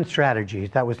 common strategies.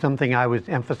 That was something I was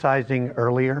emphasizing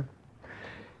earlier.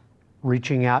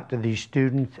 Reaching out to these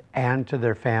students and to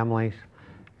their families,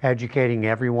 educating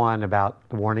everyone about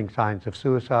the warning signs of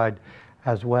suicide,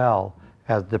 as well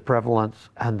as the prevalence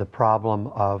and the problem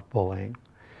of bullying.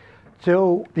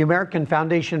 So the American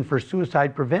Foundation for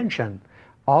Suicide Prevention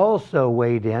also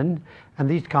weighed in, and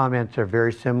these comments are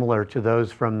very similar to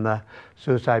those from the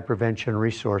Suicide Prevention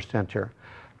Resource Center.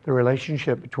 The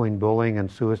relationship between bullying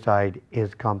and suicide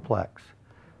is complex.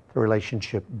 The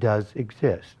relationship does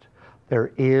exist.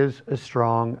 There is a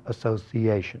strong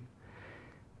association.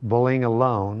 Bullying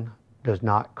alone does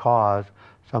not cause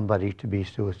somebody to be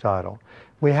suicidal.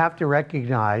 We have to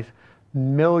recognize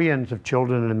millions of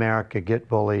children in America get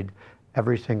bullied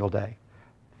every single day.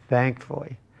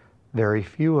 Thankfully, very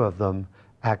few of them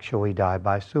actually die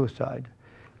by suicide.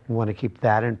 We want to keep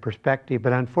that in perspective,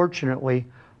 but unfortunately,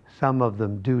 some of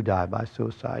them do die by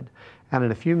suicide. And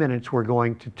in a few minutes, we're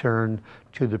going to turn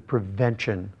to the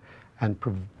prevention and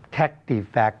protective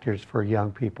factors for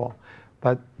young people.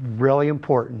 But really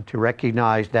important to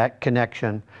recognize that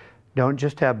connection. Don't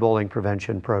just have bullying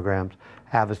prevention programs,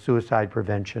 have a suicide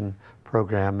prevention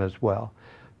program as well.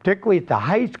 Particularly at the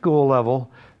high school level,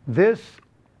 this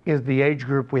is the age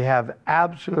group we have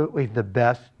absolutely the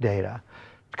best data.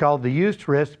 It's called the Youth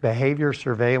Risk Behavior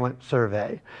Surveillance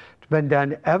Survey. It's been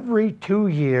done every 2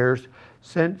 years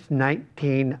since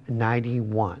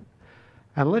 1991.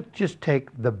 And let's just take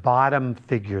the bottom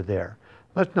figure there.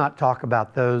 Let's not talk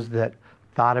about those that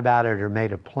thought about it or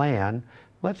made a plan.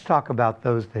 Let's talk about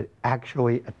those that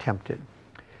actually attempted.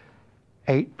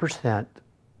 8%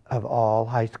 of all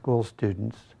high school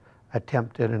students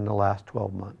attempted in the last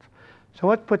 12 months. So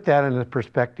let's put that in the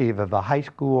perspective of a high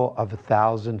school of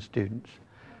 1,000 students.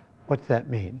 What's that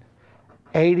mean?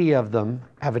 80 of them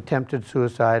have attempted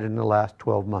suicide in the last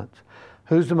 12 months.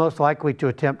 Who's the most likely to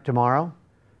attempt tomorrow?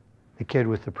 The kid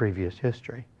with the previous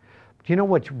history. Do you know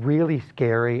what's really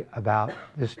scary about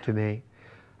this to me?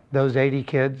 Those 80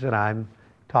 kids that I'm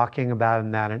talking about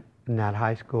in that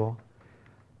high school,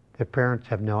 their parents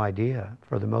have no idea,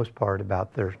 for the most part,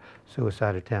 about their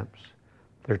suicide attempts.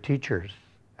 Their teachers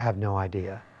have no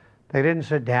idea. They didn't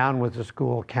sit down with the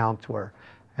school counselor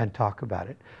and talk about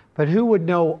it. But who would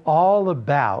know all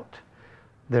about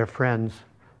their friend's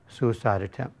suicide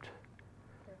attempt?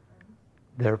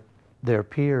 Their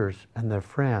peers and their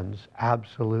friends,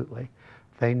 absolutely.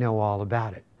 They know all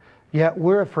about it. Yet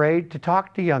we're afraid to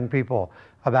talk to young people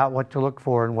about what to look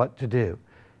for and what to do.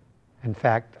 In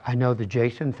fact, I know the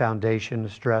Jason Foundation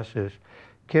stresses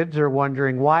kids are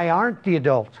wondering, why aren't the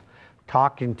adults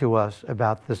talking to us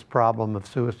about this problem of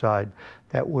suicide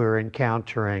that we're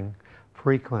encountering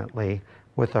frequently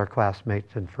with our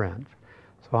classmates and friends?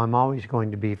 So I'm always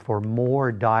going to be for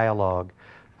more dialogue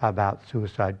about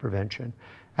suicide prevention.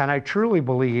 And I truly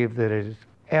believe that it is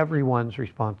everyone's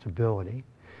responsibility.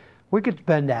 We could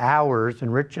spend hours,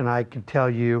 and Rich and I could tell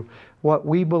you what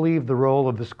we believe the role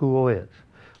of the school is.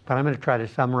 But I'm going to try to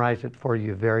summarize it for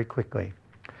you very quickly.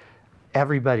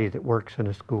 Everybody that works in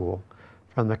a school,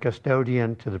 from the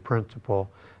custodian to the principal,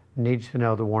 needs to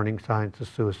know the warning signs of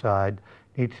suicide,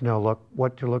 needs to know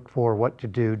what to look for, what to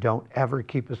do. Don't ever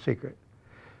keep a secret.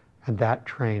 And that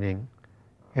training,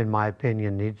 in my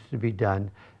opinion, needs to be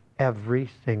done every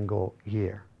single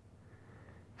year.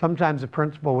 Sometimes the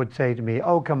principal would say to me,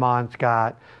 oh, come on,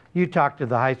 Scott, you talked to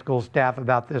the high school staff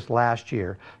about this last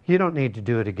year. You don't need to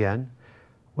do it again.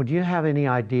 Would you have any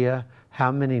idea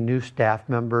how many new staff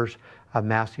members a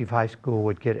massive high school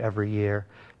would get every year?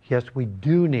 Yes, we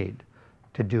do need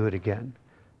to do it again.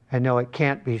 I know it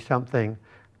can't be something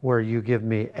where you give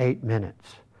me 8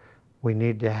 minutes. We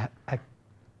need to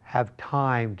have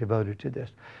time devoted to this.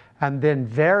 And then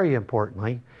very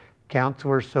importantly,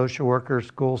 counselors, social workers,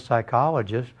 school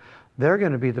psychologists, they're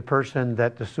going to be the person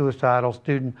that the suicidal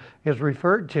student is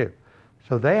referred to.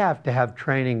 So they have to have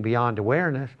training beyond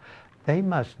awareness. They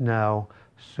must know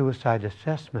suicide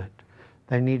assessment.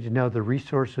 They need to know the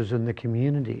resources in the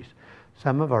communities.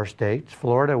 Some of our states,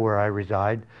 Florida where I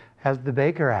reside, has the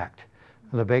Baker Act.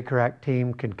 And the Baker Act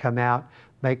team can come out,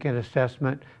 make an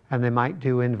assessment, and they might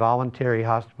do involuntary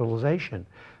hospitalization.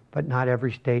 But not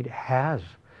every state has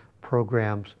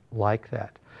programs like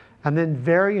that. And then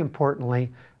very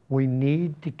importantly, we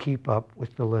need to keep up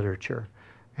with the literature.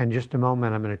 In just a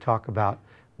moment, I'm going to talk about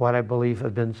what I believe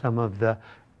have been some of the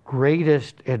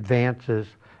greatest advances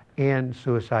in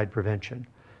suicide prevention.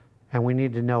 And we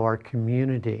need to know our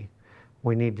community.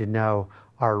 We need to know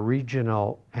our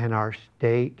regional and our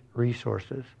state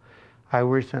resources. I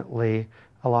recently,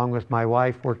 along with my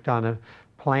wife, worked on a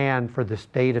plan for the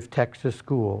state of Texas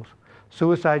schools,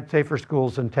 suicide safer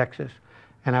schools in Texas.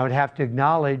 And I would have to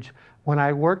acknowledge, when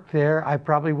I worked there, I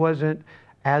probably wasn't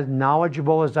as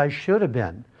knowledgeable as I should have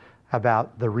been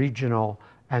about the regional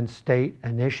and state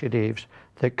initiatives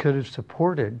that could have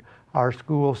supported our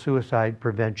school suicide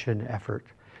prevention effort.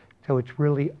 So it's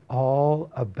really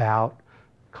all about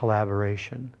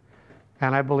collaboration.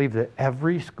 And I believe that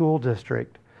every school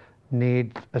district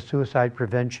needs a suicide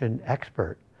prevention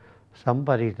expert,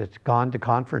 somebody that's gone to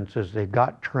conferences, they've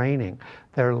got training,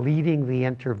 they're leading the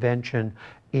intervention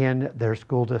in their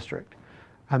school district.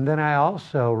 And then I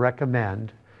also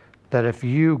recommend that if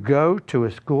you go to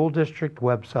a school district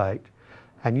website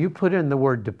and you put in the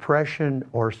word depression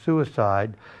or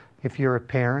suicide, if you're a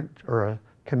parent or a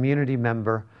community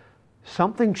member,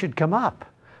 something should come up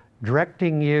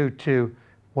directing you to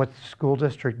what's the school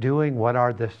district doing, what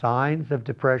are the signs of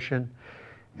depression.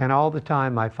 And all the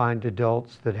time I find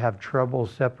adults that have trouble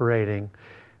separating,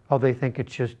 oh, they think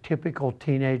it's just typical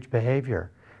teenage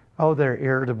behavior. Oh, they're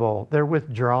irritable, they're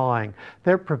withdrawing,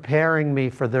 they're preparing me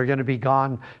for they're going to be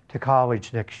gone to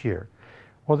college next year.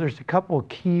 Well, there's a couple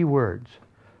key words.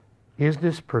 Is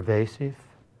this pervasive?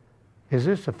 Is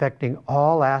this affecting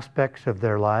all aspects of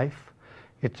their life?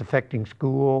 It's affecting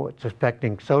school, it's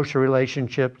affecting social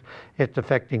relationships, it's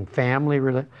affecting family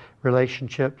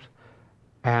relationships.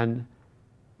 And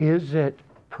is it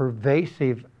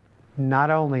pervasive not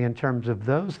only in terms of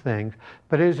those things,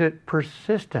 but is it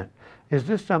persistent? Is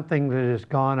this something that has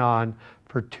gone on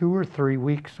for 2 or 3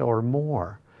 weeks or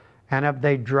more? And have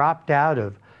they dropped out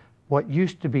of what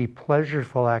used to be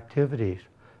pleasurable activities?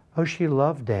 Oh, she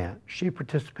loved dance. She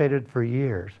participated for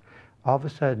years. All of a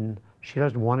sudden, she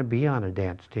doesn't want to be on a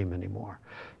dance team anymore.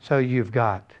 So you've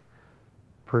got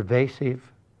pervasive,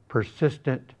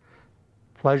 persistent,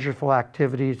 pleasurable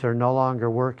activities are no longer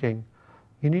working.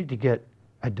 You need to get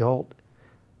adult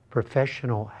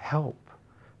professional help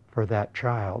for that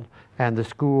child. And the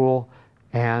school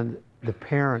and the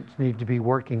parents need to be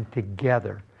working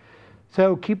together.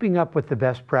 So keeping up with the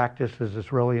best practices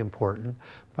is really important.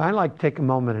 But I'd like to take a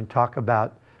moment and talk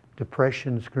about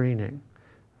depression screening,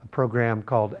 a program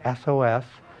called SOS.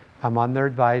 I'm on their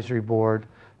advisory board,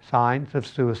 Signs of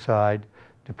Suicide,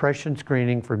 depression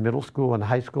screening for middle school and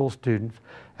high school students.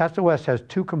 SOS has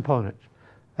 2 components,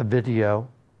 a video.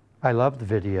 I love the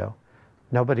video.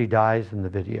 Nobody dies in the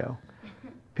video.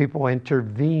 People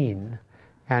intervene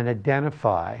and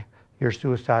identify your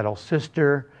suicidal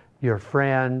sister, your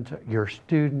friend, your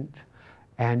student,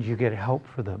 and you get help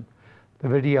for them. The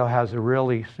video has a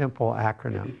really simple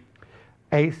acronym.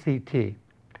 ACT,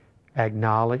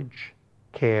 acknowledge,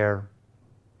 care,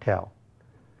 tell.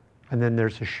 And then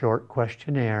there's a short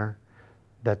questionnaire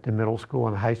that the middle school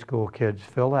and high school kids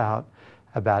fill out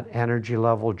about energy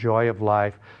level, joy of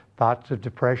life, thoughts of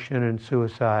depression and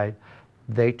suicide.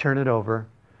 They turn it over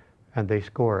and they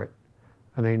score it.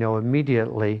 And they know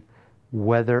immediately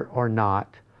whether or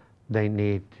not they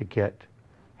need to get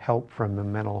help from a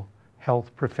mental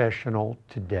health professional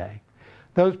today.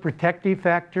 Those protective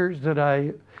factors that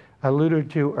I alluded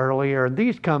to earlier,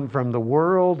 these come from the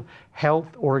World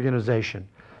Health Organization.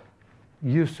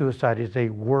 Youth suicide is a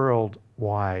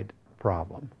worldwide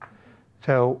problem.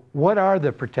 So what are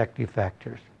the protective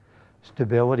factors?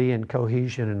 Stability and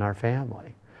cohesion in our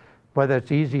family. Well,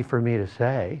 that's easy for me to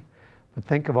say, but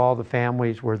think of all the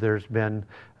families where there's been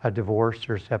a divorce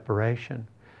or separation.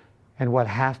 And what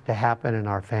has to happen in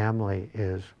our family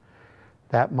is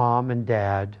that mom and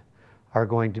dad are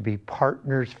going to be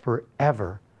partners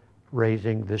forever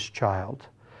raising this child.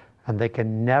 And they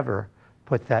can never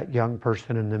put that young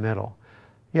person in the middle.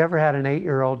 You ever had an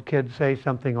 8-year-old kid say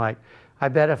something like, I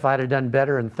bet if I'd have done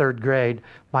better in 3rd grade,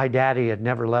 my daddy had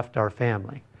never left our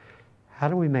family. How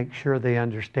do we make sure they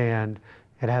understand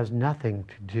it has nothing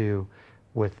to do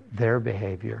with their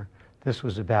behavior? This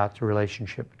was about the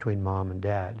relationship between mom and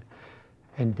dad.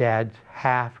 And dads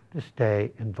have to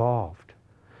stay involved.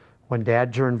 When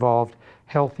dads are involved,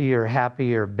 healthier,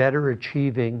 happier, better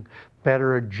achieving,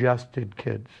 better adjusted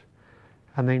kids.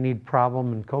 And they need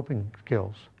problem and coping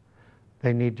skills.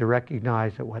 They need to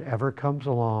recognize that whatever comes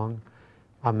along,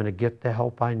 I'm going to get the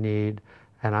help I need,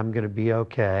 and I'm going to be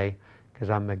okay because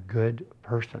I'm a good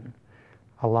person.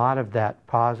 A lot of that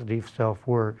positive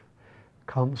self-worth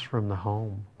comes from the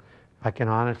home. I can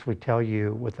honestly tell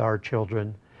you with our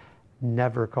children,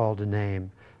 never called a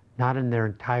name, not in their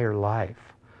entire life.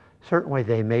 Certainly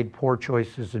they made poor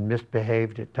choices and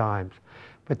misbehaved at times,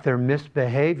 but their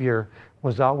misbehavior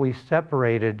was always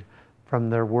separated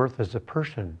from their worth as a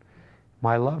person.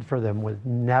 My love for them was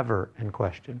never in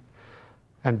question.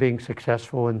 And being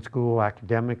successful in school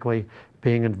academically,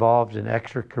 being involved in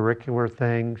extracurricular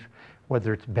things,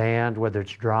 whether it's band, whether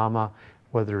it's drama,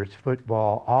 whether it's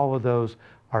football, all of those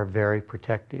are very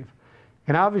protective.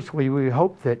 And obviously we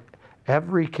hope that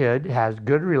every kid has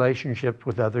good relationships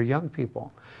with other young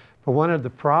people. But one of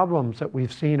the problems that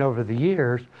we've seen over the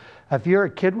years, if you're a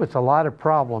kid with a lot of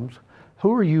problems,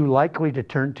 who are you likely to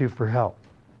turn to for help?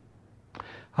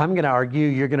 I'm going to argue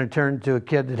you're going to turn to a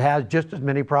kid that has just as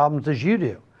many problems as you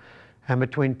do. And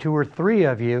between 2 or 3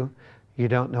 of you, you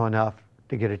don't know enough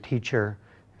to get a teacher,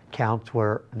 a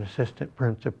counselor, an assistant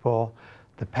principal,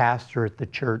 the pastor at the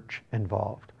church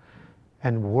involved.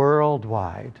 And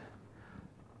worldwide,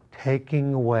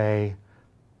 taking away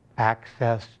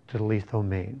access to lethal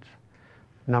means.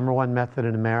 Number one method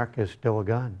in America is still a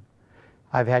gun.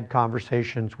 I've had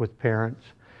conversations with parents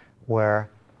where,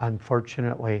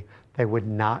 unfortunately, they would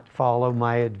not follow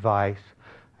my advice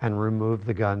and remove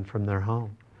the gun from their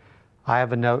home. I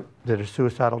have a note that a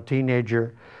suicidal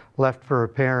teenager left for her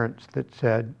parents that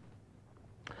said,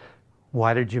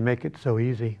 "Why did you make it so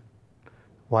easy?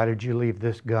 Why did you leave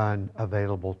this gun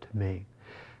available to me?"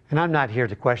 And I'm not here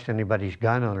to question anybody's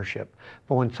gun ownership,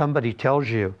 but when somebody tells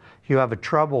you you have a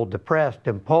troubled, depressed,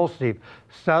 impulsive,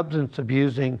 substance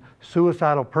abusing,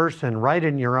 suicidal person right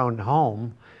in your own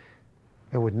home,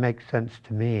 it would make sense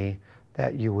to me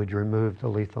that you would remove the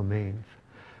lethal means.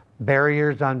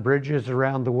 Barriers on bridges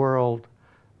around the world,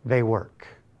 they work.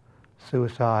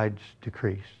 Suicides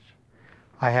decrease.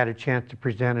 I had a chance to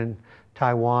present in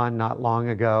Taiwan not long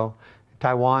ago.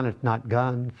 Taiwan is not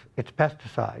guns, it's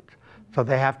pesticides. So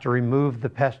they have to remove the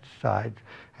pesticides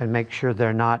and make sure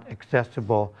they're not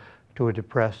accessible to a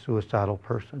depressed, suicidal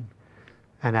person.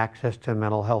 And access to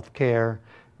mental health care,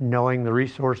 knowing the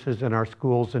resources in our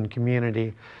schools and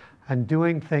community, and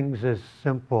doing things as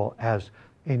simple as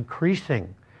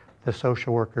increasing the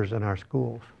social workers in our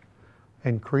schools,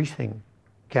 increasing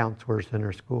counselors in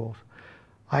our schools.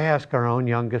 I ask our own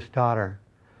youngest daughter,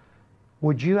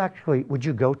 would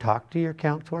you go talk to your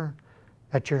counselor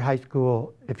at your high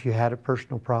school if you had a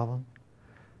personal problem?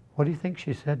 What do you think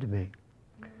she said to me?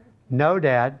 No,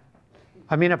 Dad.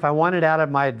 I mean, if I wanted out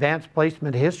of my advanced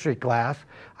placement history class,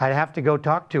 I'd have to go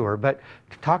talk to her. But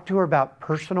to talk to her about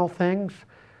personal things,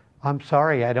 I'm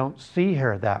sorry, I don't see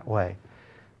her that way.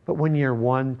 But when you're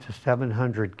 1 to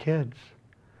 700 kids,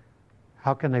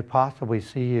 how can they possibly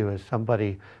see you as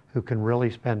somebody who can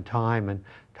really spend time and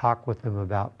talk with them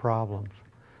about problems?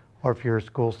 Or if you're a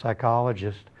school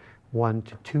psychologist, 1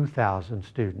 to 2,000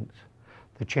 students,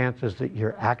 the chances that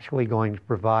you're actually going to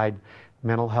provide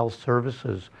mental health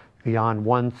services beyond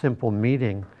one simple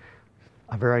meeting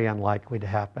are very unlikely to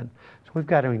happen. So we've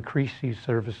got to increase these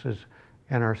services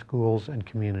in our schools and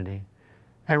community.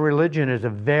 And religion is a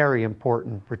very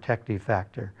important protective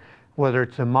factor, whether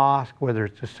it's a mosque, whether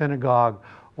it's a synagogue,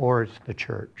 or it's the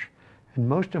church. And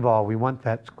most of all, we want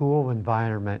that school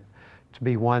environment to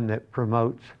be one that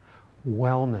promotes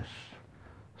wellness,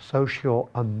 social,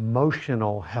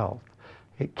 emotional health.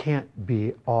 It can't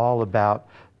be all about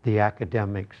the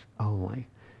academics only.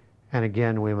 And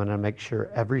again, we want to make sure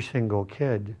every single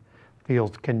kid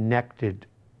feels connected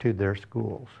to their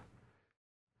schools.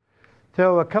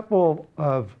 So a couple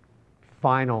of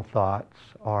final thoughts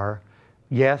are,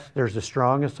 yes, there's a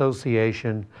strong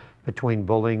association between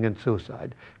bullying and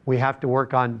suicide. We have to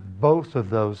work on both of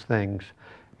those things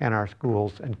in our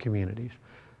schools and communities.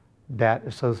 That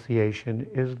association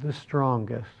is the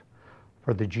strongest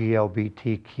for the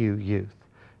GLBTQ youth,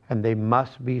 and they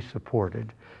must be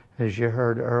supported. As you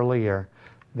heard earlier,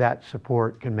 that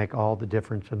support can make all the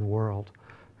difference in the world.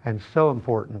 And so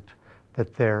important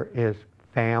that there is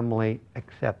family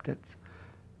acceptance.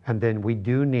 And then we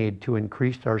do need to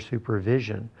increase our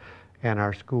supervision in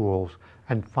our schools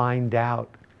and find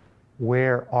out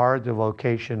where are the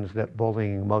locations that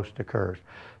bullying most occurs.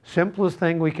 Simplest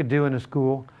thing we could do in a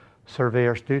school, survey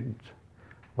our students.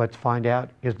 Let's find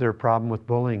out, is there a problem with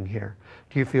bullying here?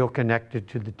 Do you feel connected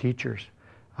to the teachers?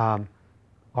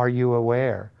 Are you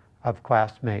aware of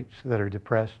classmates that are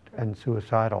depressed and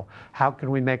suicidal? How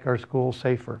can we make our schools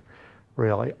safer?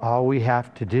 Really, all we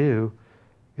have to do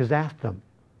is ask them,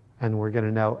 and we're going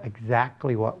to know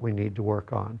exactly what we need to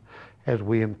work on as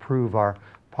we improve our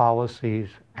policies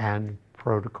and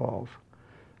protocols.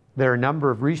 There are a number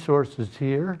of resources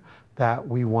here that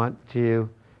we want to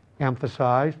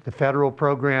emphasize. The federal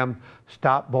program,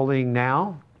 Stop Bullying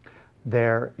Now.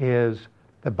 There is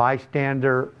the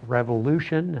Bystander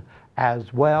Revolution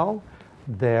as well.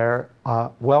 There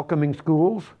are Welcoming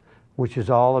Schools, which is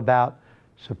all about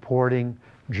supporting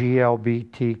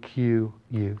GLBTQ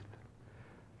youth,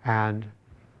 and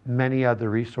many other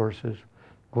resources.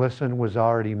 GLSEN was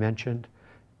already mentioned.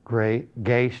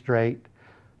 Gay, straight,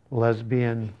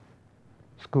 lesbian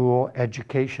school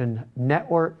education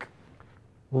network.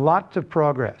 Lots of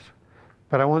progress.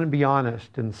 But I want to be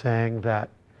honest in saying that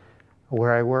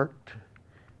where I worked,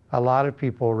 a lot of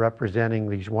people representing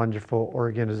these wonderful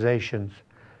organizations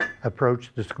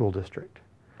approach the school district.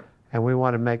 And we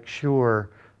want to make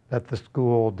sure that the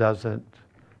school doesn't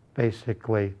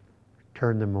basically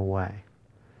turn them away.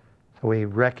 So we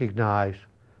recognize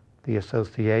the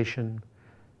association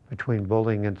between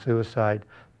bullying and suicide,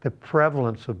 the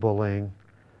prevalence of bullying,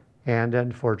 and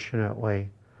unfortunately,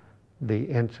 the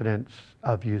incidence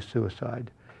of youth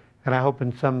suicide. And I hope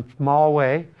in some small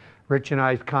way, Rich and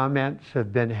I's comments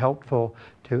have been helpful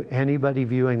to anybody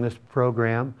viewing this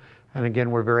program. And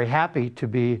again, we're very happy to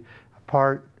be a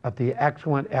part of the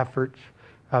excellent efforts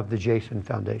of the Jason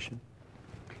Foundation.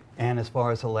 And as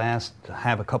far as I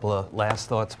have a couple of last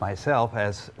thoughts myself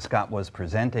as Scott was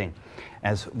presenting.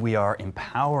 As we are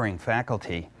empowering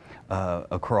faculty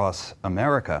across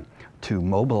America to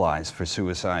mobilize for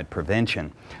suicide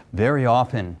prevention, very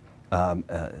often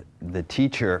the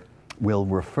teacher will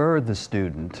refer the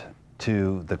student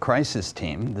to the crisis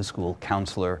team, the school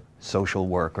counselor, social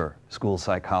worker, school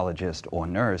psychologist, or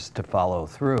nurse to follow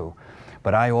through.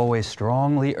 But I always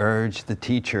strongly urge the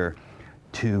teacher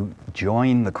to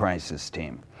join the crisis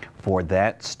team for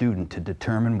that student to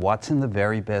determine what's in the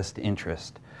very best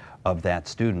interest of that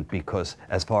student, because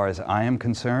as far as I am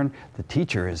concerned, the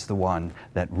teacher is the one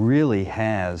that really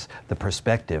has the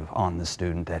perspective on the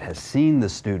student, that has seen the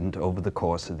student over the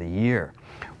course of the year.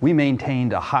 We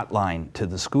maintained a hotline to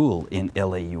the school in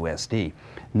LAUSD,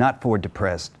 not for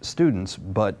depressed students,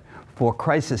 but for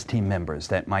crisis team members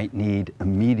that might need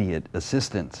immediate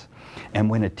assistance. And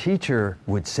when a teacher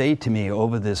would say to me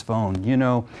over this phone, you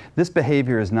know, this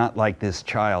behavior is not like this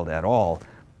child at all,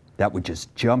 that would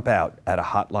just jump out at a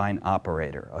hotline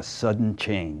operator, a sudden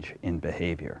change in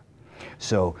behavior.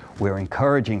 So we're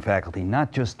encouraging faculty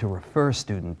not just to refer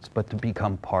students, but to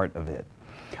become part of it.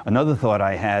 Another thought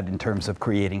I had in terms of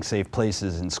creating safe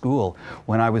places in school,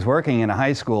 when I was working in a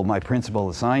high school, my principal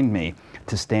assigned me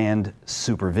to stand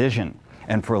supervision.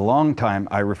 And for a long time,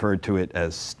 I referred to it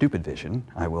as stupid vision,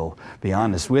 I will be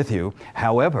honest with you.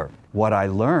 However, what I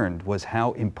learned was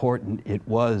how important it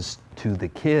was to the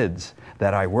kids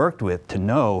that I worked with to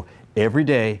know every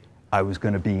day I was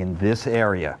going to be in this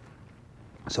area.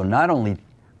 So not only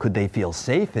could they feel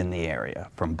safe in the area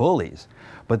from bullies,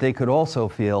 but they could also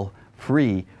feel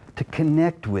free to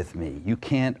connect with me. You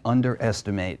can't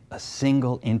underestimate a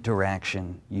single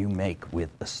interaction you make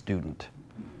with a student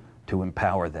to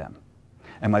empower them.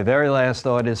 And my very last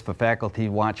thought is for faculty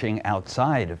watching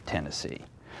outside of Tennessee.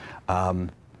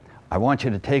 I want you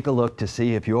to take a look to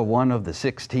see if you're one of the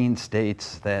 16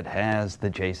 states that has the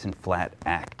Jason Flatt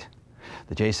Act.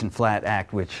 The Jason Flatt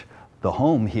Act, which the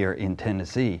home here in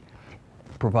Tennessee,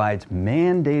 provides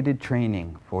mandated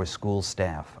training for school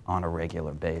staff on a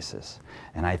regular basis.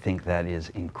 And I think that is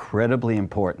incredibly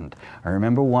important. I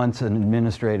remember once an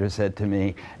administrator said to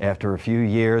me after a few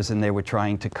years and they were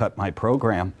trying to cut my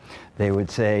program, they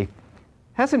would say,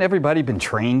 hasn't everybody been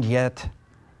trained yet?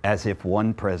 As if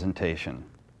one presentation,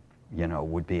 you know,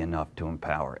 would be enough to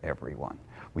empower everyone.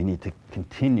 We need to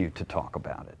continue to talk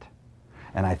about it.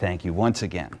 And I thank you once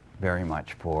again very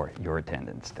much for your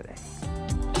attendance today.